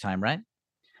Squadron next time, right?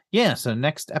 Yeah, so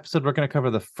next episode we're going to cover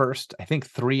the first, I think,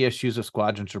 3 issues of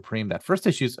Squadron Supreme. That first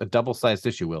issue is a double-sized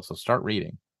issue, Will, so start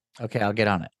reading. Okay, I'll get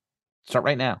on it. Start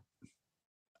right now.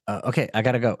 Okay, I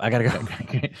gotta go.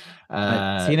 Okay. All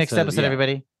right, see you next episode, yeah,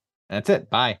 everybody. That's it.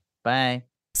 Bye. Bye.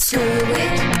 Screw it,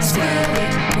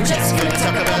 we're just gonna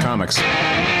talk about Comics.